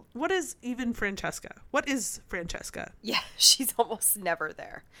is even Francesca? What is Francesca? Yeah, she's almost never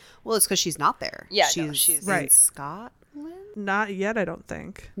there. Well, it's because she's not there. Yeah, she's, no, she's in right. Scotland. Not yet, I don't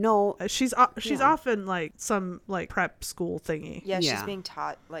think. No, She's often like some like prep school thingy. Yeah, she's Yeah. being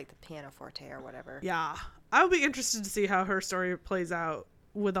taught like the pianoforte or whatever. Yeah. I would be interested to see how her story plays out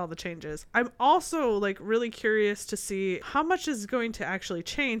with all the changes. I'm also like really curious to see how much is going to actually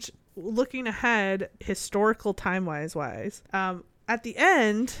change looking ahead, historical time-wise. At the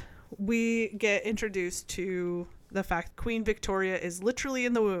end, we get introduced to the fact Queen Victoria is literally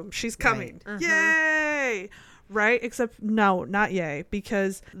in the womb. She's coming. Right. Yay! Right? Except, no, not yay,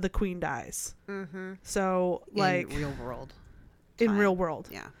 because the queen dies. So, like... In real world. In real world.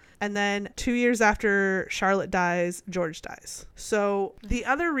 Yeah. And then 2 years after Charlotte dies, George dies. So the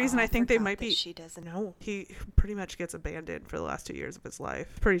other reason I think they might be... She doesn't. No, he pretty much gets abandoned for the last 2 years of his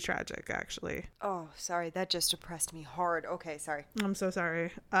life. Pretty tragic, actually. Oh, sorry. That just depressed me hard. Okay, sorry. I'm so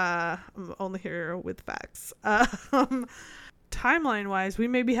sorry. I'm only here with facts. Timeline-wise, we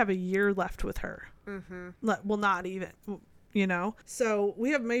maybe have a year left with her. Well, not even... You know, so we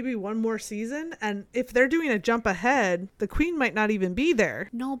have maybe one more season, and if they're doing a jump ahead, the queen might not even be there.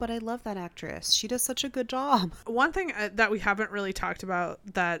 No, but I love that actress. She does such a good job. One thing that we haven't really talked about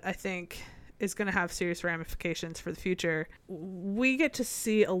that I think is going to have serious ramifications for the future, we get to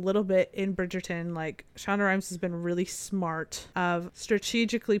see a little bit in Bridgerton. Like, Shonda Rhimes has been really smart of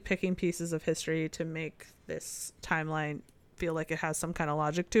strategically picking pieces of history to make this timeline feel like it has some kind of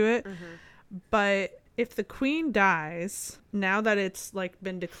logic to it. But if the queen dies, now that it's like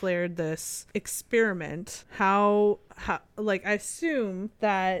been declared this experiment, how like, I assume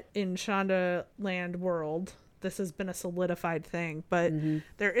that in Shonda Land world, this has been a solidified thing, but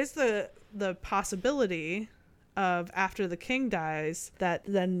there is the possibility of after the king dies that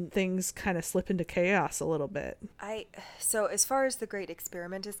then things kind of slip into chaos a little bit. So as far as the great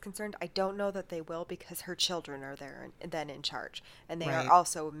experiment is concerned, I don't know that they will, because her children are there and then in charge, and they are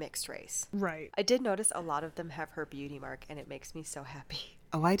also mixed race. Right. I did notice a lot of them have her beauty mark, and it makes me so happy.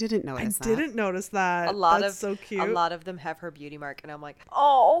 Oh, I didn't notice that. I didn't notice that. That's so cute. A lot of them have her beauty mark, and I'm like,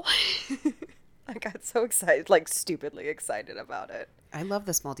 oh. I got so excited, like stupidly excited about it. I love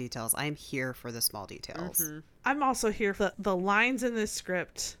the small details. I am here for the small details. I'm also here for the lines in this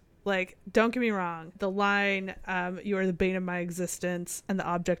script. Like, don't get me wrong. The line, you are the bane of my existence and the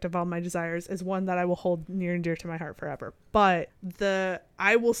object of all my desires, is one that I will hold near and dear to my heart forever. But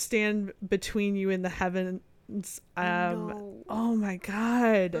I will stand between you in the heavens. Oh my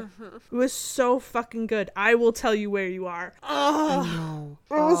God. It was so fucking good. I will tell you where you are. Oh, I know.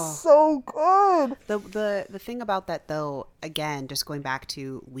 It was so good. The thing about that, though, again, just going back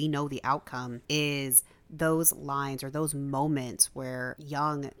to we know the outcome, is those lines or those moments where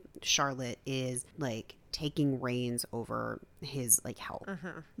young Charlotte is like taking reins over his like health.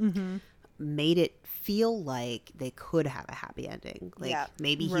 Made it feel like they could have a happy ending. Like,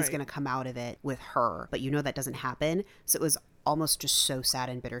 maybe he's going to come out of it with her, but you know that doesn't happen. So it was almost just so sad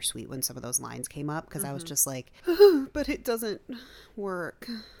and bittersweet when some of those lines came up, because I was just like, but it doesn't work.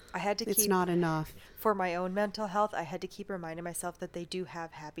 I had to It's not enough. For my own mental health, I had to keep reminding myself that they do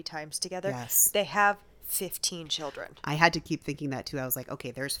have happy times together. Yes. They have 15 children. I had to keep thinking that too. I was like,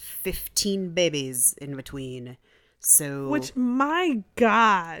 okay, there's 15 babies in between. So, which, my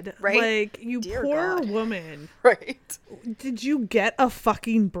God, right? Like, you Dear poor God. woman. Right. Did you get a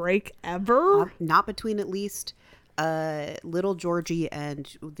fucking break ever? Not between at least little Georgie and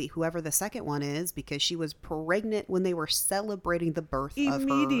whoever the second one is, because she was pregnant when they were celebrating the birth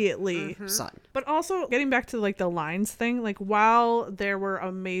immediately of her son. But also, getting back to like the lines thing, like, while there were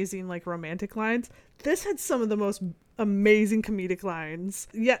amazing like romantic lines, this had some of the most amazing comedic lines.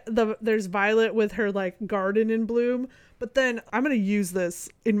 Yeah, there's Violet with her like garden in bloom, but then I'm gonna use this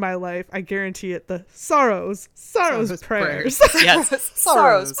in my life, I guarantee it. The sorrows prayers. Yes.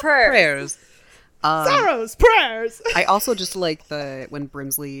 Sorrows prayers. Sorrows prayers. I also just like when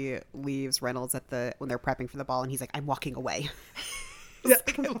Brimsley leaves Reynolds when they're prepping for the ball, and he's like, I'm walking away. Yeah.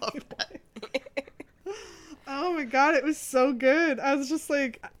 Like, I love that. Oh my God, it was so good. I was just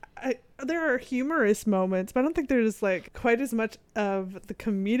like, there are humorous moments, but I don't think there's like quite as much of the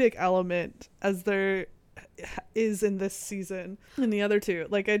comedic element as there is in this season and the other two.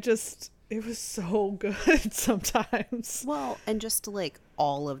 Like, it was so good sometimes. Well, and just like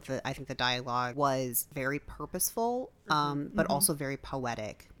all of I think the dialogue was very purposeful, but also very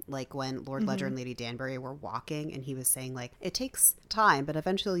poetic. Like when Lord Ledger and Lady Danbury were walking, and he was saying like, it takes time, but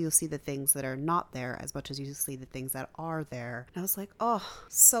eventually you'll see the things that are not there as much as you see the things that are there. And I was like, oh,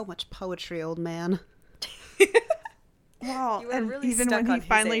 so much poetry, old man. Wow. And really even when he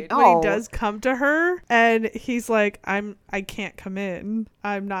finally when he does come to her and he's like, I can't come in,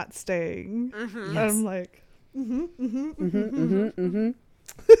 I'm not staying. Yes. And I'm like,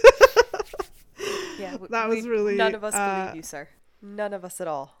 Yeah, that was really none of us believe you, sir. None of us at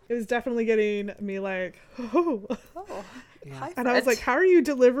all. It was definitely getting me like, oh. Oh, Yeah. hi, And I was Fred. like, how are you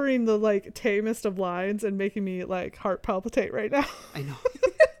delivering the like tamest of lines and making me like heart palpitate right now? I know.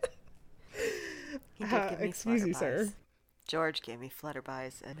 He did give me excuse you, flutterbys. sir. George gave me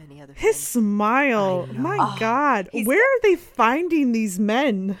flutterbys and many other His things. smile. I know. My Oh, God. he's Where are they finding these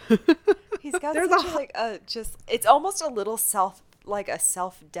men? He's got They're such the- a, like a just. It's almost a little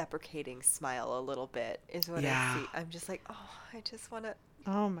self-deprecating smile. A little bit is what Yeah. I see. I'm just like, oh, I just want to.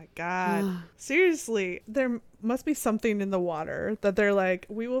 Oh my God. Seriously, there must be something in the water that they're like,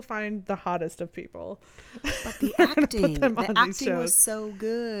 we will find the hottest of people. But the We're gonna acting, put them the on these acting was shows. so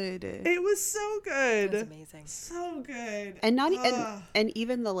good. It was so good. It was amazing. So good. And not Ugh. and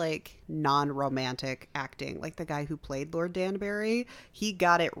even the like non-romantic acting, like the guy who played Lord Danbury, he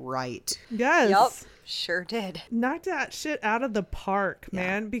got it right. Yes. Yup, sure did. Knocked that shit out of the park, Yeah.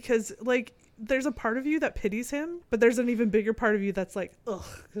 man. Because like there's a part of you that pities him, but there's an even bigger part of you that's like, ugh,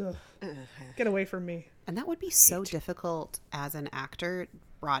 get away from me. And that would be so difficult as an actor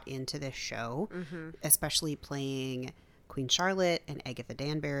brought into this show, especially playing Queen Charlotte and Agatha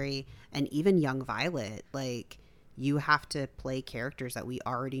Danbury and even young Violet. Like, you have to play characters that we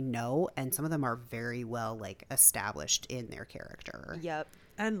already know, and some of them are very well like established in their character. Yep.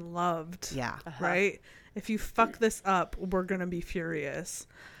 And loved. Yeah. Right? If you fuck this up, we're gonna be furious.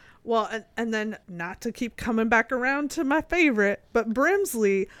 Well, and then not to keep coming back around to my favorite, but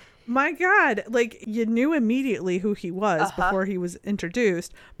Brimsley, my God, like you knew immediately who he was before he was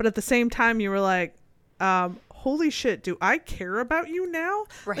introduced, but at the same time you were like, holy shit, do I care about you now?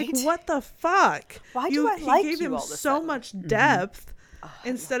 Right. Like what the fuck? Why do I like He gave you him all of a so sudden? much depth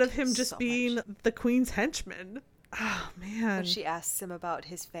instead of loved him him just so being much. the queen's henchman. Oh man. When she asks him about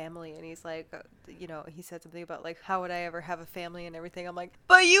his family, and he's like, he said something about like, how would I ever have a family and everything. I'm like,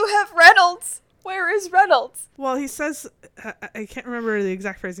 but you have Reynolds. Where is Reynolds? Well, he says, I can't remember the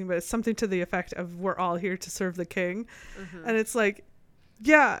exact phrasing, but it's something to the effect of, we're all here to serve the king. And it's like,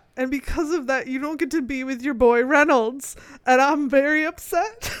 yeah, and because of that, you don't get to be with your boy Reynolds. And I'm very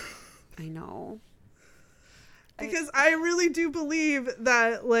upset. I know. Because I really do believe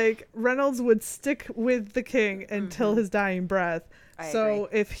that, like, Reynolds would stick with the king until his dying breath. I So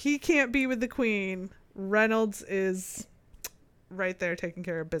agree. if he can't be with the queen, Reynolds is right there taking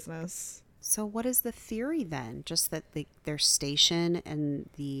care of business. So what is the theory then? Just that their station and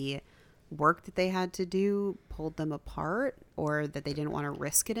the work that they had to do pulled them apart, or that they didn't want to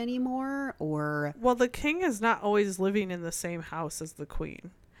risk it anymore, or Well, the king is not always living in the same house as the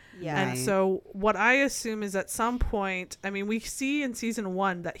queen. Yeah. And Right. so what I assume is at some point, I mean, we see in season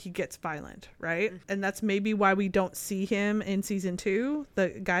 1 that he gets violent, right? And that's maybe why we don't see him in season 2, the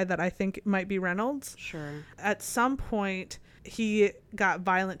guy that I think might be Reynolds. sure. At some point, he got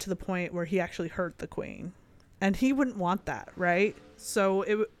violent to the point where he actually hurt the queen. And he wouldn't want that, right?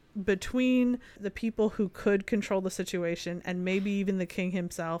 So between the people who could control the situation and maybe even the king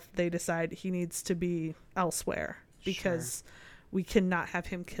himself, they decide he needs to be elsewhere because we cannot have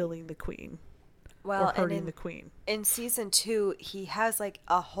him killing the queen Well, or and hurting in, the queen. in season 2, he has like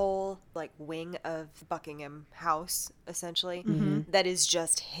a whole like wing of Buckingham House, essentially, that is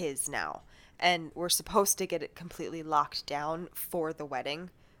just his now. And we're supposed to get it completely locked down for the wedding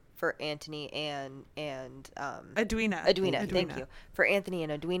for Anthony and Edwina. Edwina, thank you. For Anthony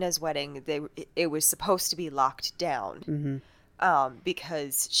and Edwina's wedding, it was supposed to be locked down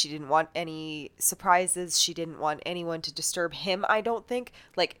because she didn't want any surprises. She didn't want anyone to disturb him, I don't think.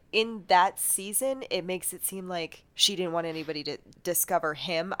 Like, in that season, it makes it seem like she didn't want anybody to discover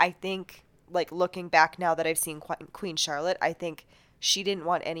him. I think, like, looking back now that I've seen Queen Charlotte, I think she didn't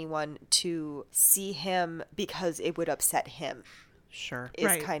want anyone to see him because it would upset him. Sure. Is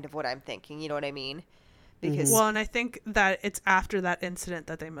Right. kind of what I'm thinking. You know what I mean? Because Well, and I think that it's after that incident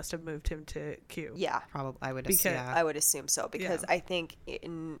that they must have moved him to Q. yeah, Probably I would Because- assume. I would assume so because Yeah. I think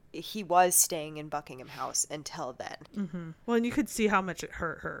he was staying in Buckingham House until then. Well, and you could see how much it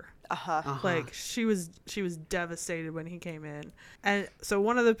hurt her. Uh-huh. Like she was devastated when he came in. And so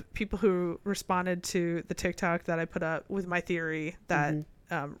one of the people who responded to the TikTok that I put up with my theory that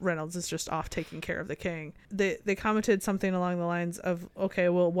Reynolds is just off taking care of the king, they commented something along the lines of, okay,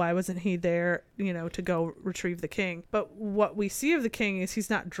 well, why wasn't he there, to go retrieve the king? But what we see of the king is he's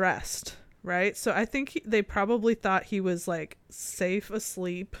not dressed, right? So I think they probably thought he was like safe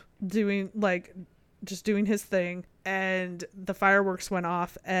asleep doing just doing his thing, and the fireworks went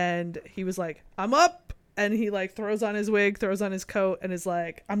off and he was like, I'm up, And he like throws on his wig, throws on his coat, and is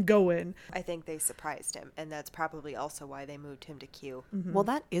like, I'm going. I think they surprised him, and that's probably also why they moved him to Q. Well,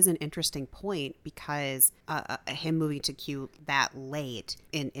 that is an interesting point because him moving to Q that late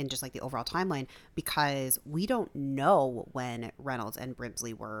in just like the overall timeline, because we don't know when Reynolds and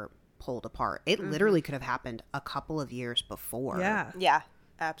Brimsley were pulled apart. It literally could have happened a couple of years before. Yeah. Yeah,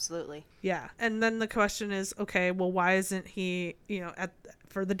 absolutely. Yeah. And then the question is, okay, well, why isn't he,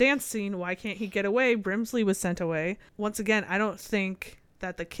 for the dance scene, why can't he get away? Brimsley was sent away. Once again, I don't think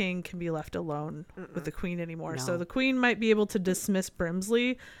that the king can be left alone with the queen anymore. No. So the queen might be able to dismiss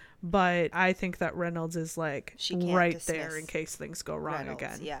Brimsley, but I think that Reynolds is like She can't right dismiss there in case things go wrong Reynolds,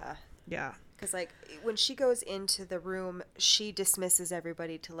 again. Yeah. Yeah. Because, like, when she goes into the room, she dismisses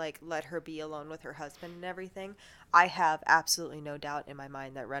everybody to, like, let her be alone with her husband and everything. I have absolutely no doubt in my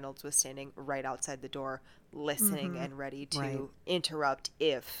mind that Reynolds was standing right outside the door, listening and ready to interrupt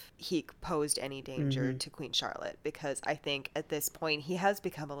if he posed any danger to Queen Charlotte. Because I think at this point he has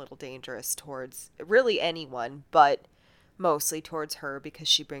become a little dangerous towards really anyone, but mostly towards her because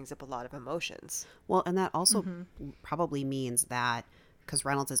she brings up a lot of emotions. Well, and that also probably means that because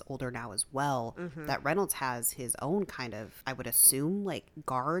Reynolds is older now as well, that Reynolds has his own kind of, I would assume, like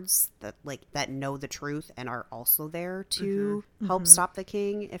guards that know the truth and are also there to help stop the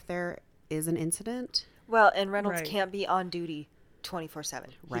king if there is an incident. Well, and Reynolds Right. can't be on duty 24/7.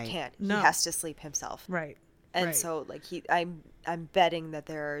 Right. He can't. No. He has to sleep himself. Right. And Right. so, like, I'm betting that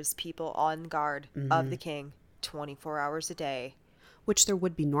there's people on guard of the king 24 hours a day. Which there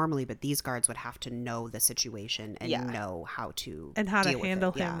would be normally, but these guards would have to know the situation and Yeah. know how to And how to deal with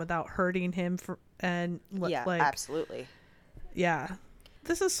handle it. him Yeah. without hurting him Yeah, like absolutely. yeah.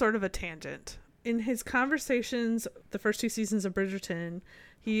 This is sort of a tangent. In his conversations the first 2 seasons of Bridgerton,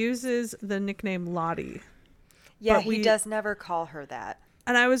 he uses the nickname Lottie. Yeah, But he does never call her that.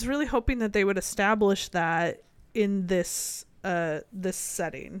 And I was really hoping that they would establish that in this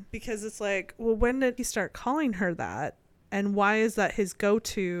setting, because it's like, well, when did he start calling her that? And why is that his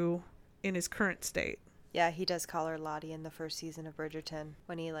go-to in his current state? Yeah, he does call her Lottie in the first season of Bridgerton.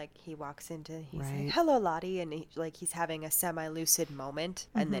 When he walks into, he's Right. like, "Hello, Lottie," and he's having a semi-lucid moment,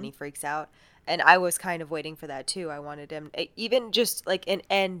 and then he freaks out. And I was kind of waiting for that too. I wanted him, even just like an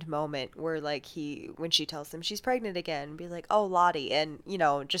end moment where like when she tells him she's pregnant again, be like, "Oh, Lottie," and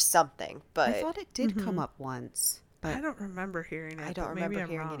just something. But I thought it did come up once. But I don't remember hearing it. I don't but maybe remember I'm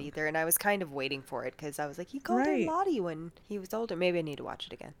hearing wrong. it either, and I was kind of waiting for it because I was like, he called Right. her Lottie when he was older. Maybe I need to watch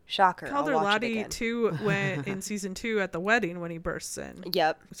it again. Shocker! Called I'll her watch it Lottie again. too when in season 2 at the wedding when he bursts in.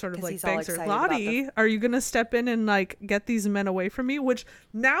 Yep. Sort of 'Cause like he's all begs her, excited about Lottie, are you gonna step in and like get these men away from me? Which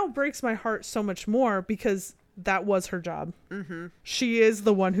now breaks my heart so much more because that was her job. Mm-hmm. She is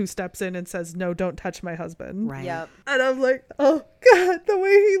the one who steps in and says, "No, don't touch my husband." right. Yep. And I'm like, oh God, the way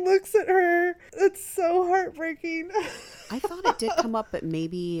he looks at her, it's so heartbreaking. I thought it did come up, but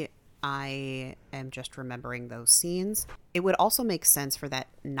maybe I am just remembering those scenes. It would also make sense for that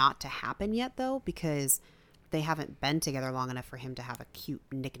not to happen yet, though, because they haven't been together long enough for him to have a cute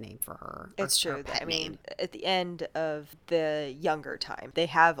nickname for her. It's or true. pet I mean, name. at the end of the younger time, they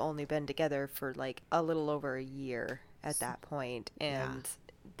have only been together for like a little over a year at that point, and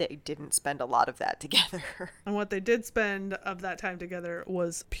they didn't spend a lot of that together. And what they did spend of that time together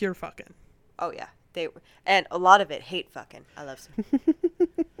was pure fucking. Oh yeah, and a lot of it hate fucking. I love some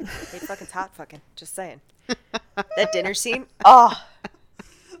hate fucking's hot fucking. Just saying. That dinner scene. Oh.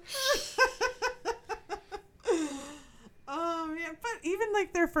 Yeah, but even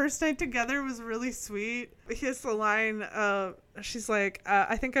like their first night together was really sweet. He has the line, she's like,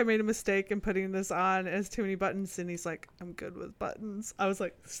 I think I made a mistake in putting this on. It has too many buttons. And he's like, I'm good with buttons. I was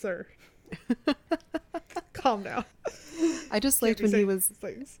like, sir, calm down. I just Can't liked be when he saying was these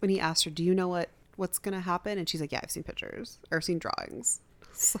things. when he asked her, "Do you know what's gonna happen?" And she's like, "Yeah, I've seen pictures or seen drawings."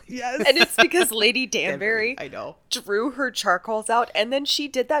 It's like, Yes. And it's because Lady Danbury I know. drew her charcoals out, and then she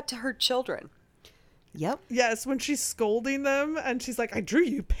did that to her children. Yep. Yes, when she's scolding them and she's like, I drew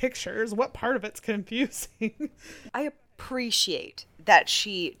you pictures. What part of it's confusing? I appreciate that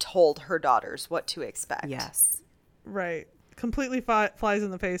she told her daughters what to expect. Yes. Right. Completely flies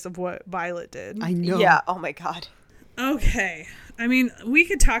in the face of what Violet did. I know. Yeah. Oh my God. Okay. I mean, we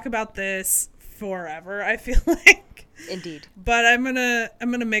could talk about this forever, I feel like. Indeed. But I'm gonna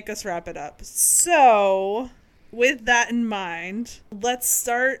make us wrap it up. So, with that in mind, let's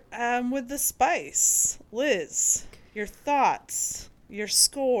start with the spice. Liz, your thoughts, your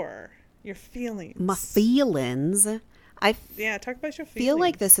score, your feelings. My feelings. Yeah, talk about your feelings. Feel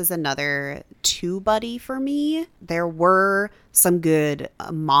like this is another two-buddy for me. There were some good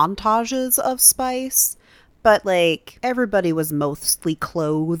montages of spice, but like everybody was mostly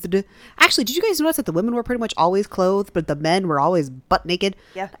clothed. Actually, did you guys notice that the women were pretty much always clothed, but the men were always butt naked?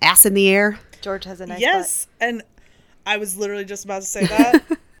 Yeah. Ass in the air. George has a nice Yes, and I was literally just about to say that.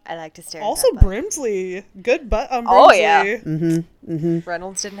 butt. I like to stare Also, at that butt. Brimsley. Good butt on Brimsley. Oh, yeah. Mm-hmm.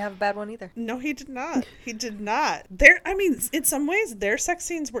 Reynolds didn't have a bad one either. No, he did not. He did not. I mean, in some ways, their sex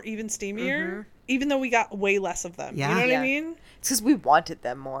scenes were even steamier, even though we got way less of them. Yeah. You know what Yeah. I mean? It's because we wanted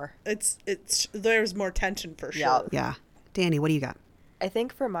them more. There's more tension for Yeah. sure. Yeah. Danny, what do you got? I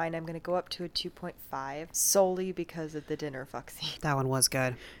think for mine, I'm going to go up to a 2.5 solely because of the dinner fuck scene. That one was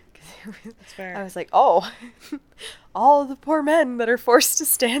good. That's fair. I was like, oh, all the poor men that are forced to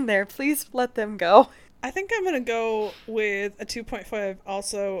stand there, please let them go. I think I'm going to go with a 2.5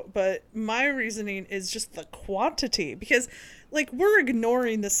 also, but my reasoning is just the quantity because, like, we're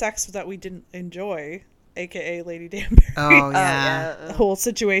ignoring the sex that we didn't enjoy, aka Lady Danbury. Oh, yeah. The whole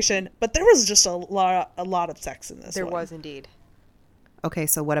situation, but there was just a lot of sex in this There one. was indeed. Okay,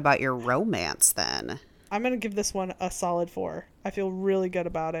 so what about your romance then? I'm going to give this one a solid 4. I feel really good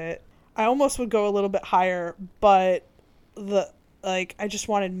about it. I almost would go a little bit higher, but I just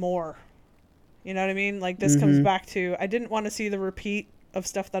wanted more. You know what I mean? Like, this comes back to, I didn't want to see the repeat of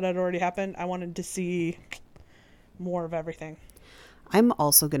stuff that had already happened. I wanted to see more of everything. I'm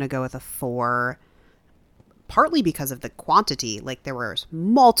also going to go with a 4, partly because of the quantity. Like, there were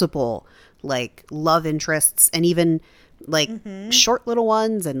multiple, like, love interests and even, like, short little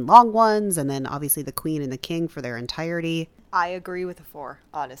ones and long ones. And then, obviously, the queen and the king for their entirety. I agree with a 4,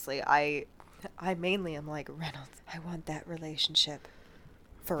 honestly. I mainly am like, Reynolds, I want that relationship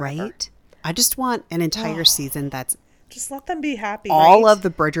forever. Right? I just want an entire season that's Just let them be happy. all right? of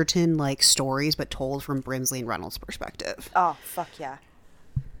the Bridgerton, like, stories, but told from Brimsley and Reynolds' perspective. Oh, fuck yeah.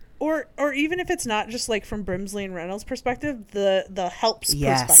 Or even if it's not just, like, from Brimsley and Reynolds' perspective, the help's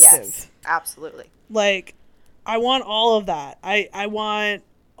Yes. perspective. Yes, absolutely. Like, I want all of that. I want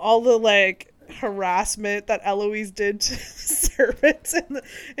all the, like, harassment that Eloise did to servants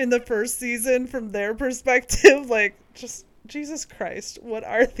in the first season from their perspective. Like, just Jesus Christ, what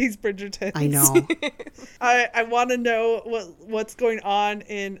are these Bridgertons? I know. I want to know what's going on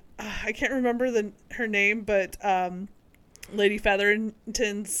in I can't remember her name, but Lady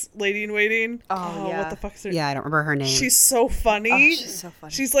Featherington's Lady in Waiting. Oh, yeah. What the fuck's her Yeah, I don't remember her name. She's so funny. Oh, she's so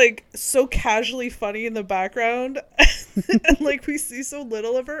funny. She's like so casually funny in the background. And like we see so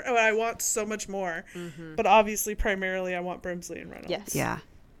little of her. And I want so much more. But obviously primarily I want Brimsley and Reynolds. Yes. Yeah.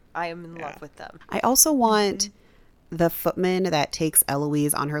 I am in love with them. I also want the footman that takes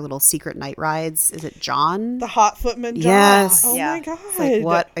Eloise on her little secret night rides. Is it John? The hot footman John. Yes. Oh Yeah. my god. It's like,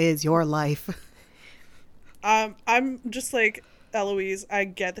 what is your life? I'm just like Eloise, I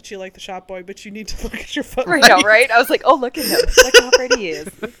get that you like the shop boy, but you need to look at your footman. I know, right? I was like, oh, look at him. Look how pretty he is.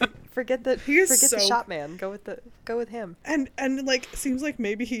 Forget the so- the shop man. Go with him. And like seems like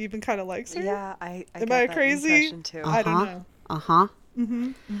maybe he even kind of likes her. Yeah, I Am got I that crazy? impression too. I don't know. Uh-huh.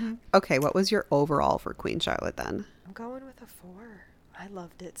 Okay, what was your overall for Queen Charlotte then? I'm going with a 4. I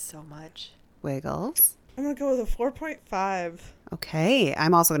loved it so much. Wiggles. I'm gonna go with a 4.5. Okay,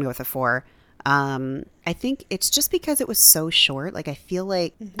 I'm also gonna go with a 4. I think it's just because it was so short. Like, I feel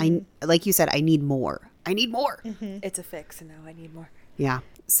like like you said, I need more. I need more. It's a fix, and now I need more. Yeah.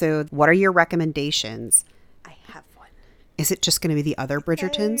 So, what are your recommendations? I have one. Is it just going to be the other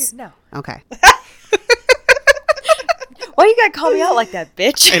Bridgertons? No. Okay. Why you gotta call me out like that,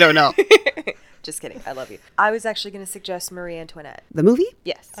 bitch? I don't know. Just kidding. I love you. I was actually going to suggest Marie Antoinette. The movie?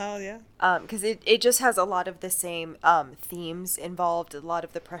 Yes. Oh yeah. Because it just has a lot of the same themes involved, a lot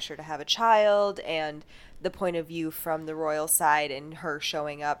of the pressure to have a child and the point of view from the royal side and her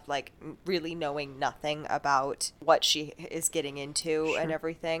showing up, like, really knowing nothing about what she is getting into and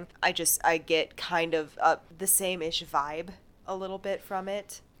everything. I get kind of the same-ish vibe a little bit from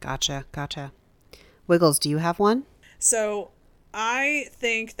it. Gotcha. Wiggles, do you have one? So I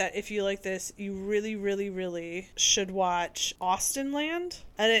think that if you like this, you really, really, really should watch Austenland.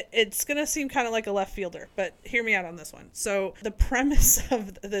 And it's going to seem kind of like a left fielder, but hear me out on this one. So the premise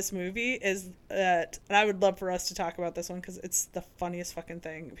of this movie is that, and I would love for us to talk about this one because it's the funniest fucking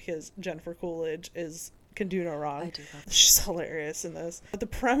thing because Jennifer Coolidge can do no wrong. I do love it. She's hilarious in this. But the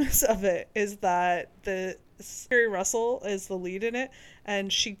premise of it is that Carrie Russell is the lead in it,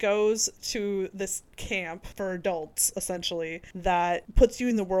 and she goes to this camp for adults, essentially, that puts you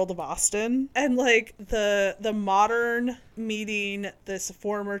in the world of Austen. And, like, the modern meeting this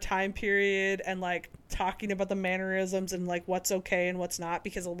former time period and, like, talking about the mannerisms and, like, what's okay and what's not,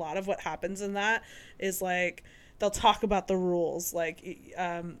 because a lot of what happens in that is, like, they'll talk about the rules. Like,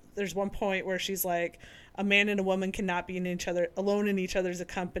 there's one point where she's like, a man and a woman cannot be alone in each other's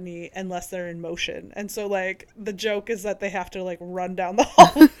company unless they're in motion. And so, like, the joke is that they have to, like, run down the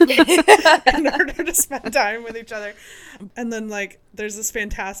hall in order to spend time with each other. And then, like, there's this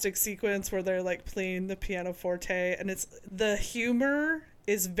fantastic sequence where they're, like, playing the pianoforte, and the humor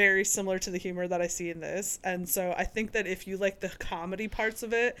is very similar to the humor that I see in this. And so I think that if you like the comedy parts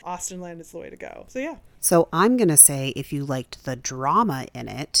of it, Austenland is the way to go. So yeah. So I'm going to say if you liked the drama in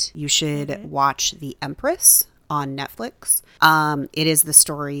it, you should watch The Empress on Netflix. It is the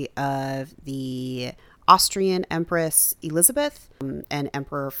story of the Austrian Empress Elizabeth and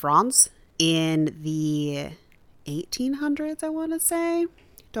Emperor Franz in the 1800s, I want to say.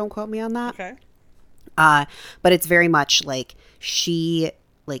 Don't quote me on that. Okay. But it's very much like she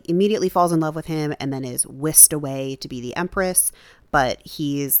like immediately falls in love with him and then is whisked away to be the empress. But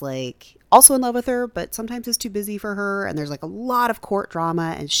he's like also in love with her, but sometimes is too busy for her. And there's like a lot of court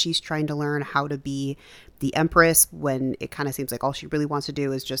drama, and she's trying to learn how to be the empress when it kind of seems like all she really wants to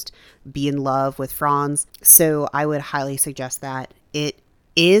do is just be in love with Franz. So I would highly suggest that. It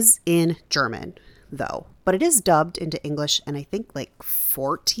is in German though, but it is dubbed into English and I think like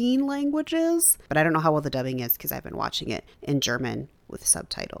 14 languages, but I don't know how well the dubbing is because I've been watching it in German with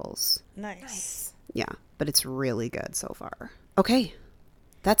subtitles. Nice. Yeah, but it's really good so far. Okay,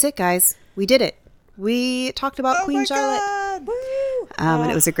 that's it, guys. We did it. We talked about Queen Charlotte. Woo!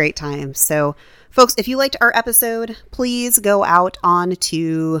 And it was a great time. So, folks, if you liked our episode, please go out on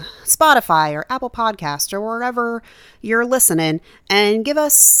to Spotify or Apple Podcast or wherever you're listening and give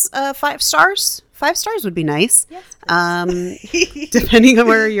us 5 stars. 5 stars would be nice. Yes. Depending on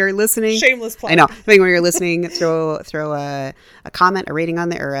where you're listening. Shameless plug. I know. Depending on where you're listening, throw a comment, a rating on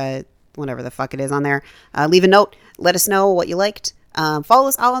there, or whatever the fuck it is on there. Leave a note. Let us know what you liked. Follow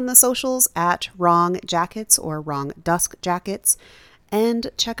us all on the socials at Wrong Jackets or Wrong Dusk Jackets.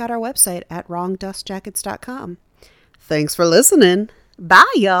 And check out our website at wrongduskjackets.com. Thanks for listening. Bye,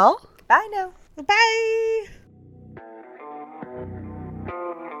 y'all. Bye now. Bye.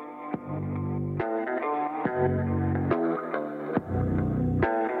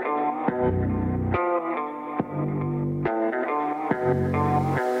 Thank you.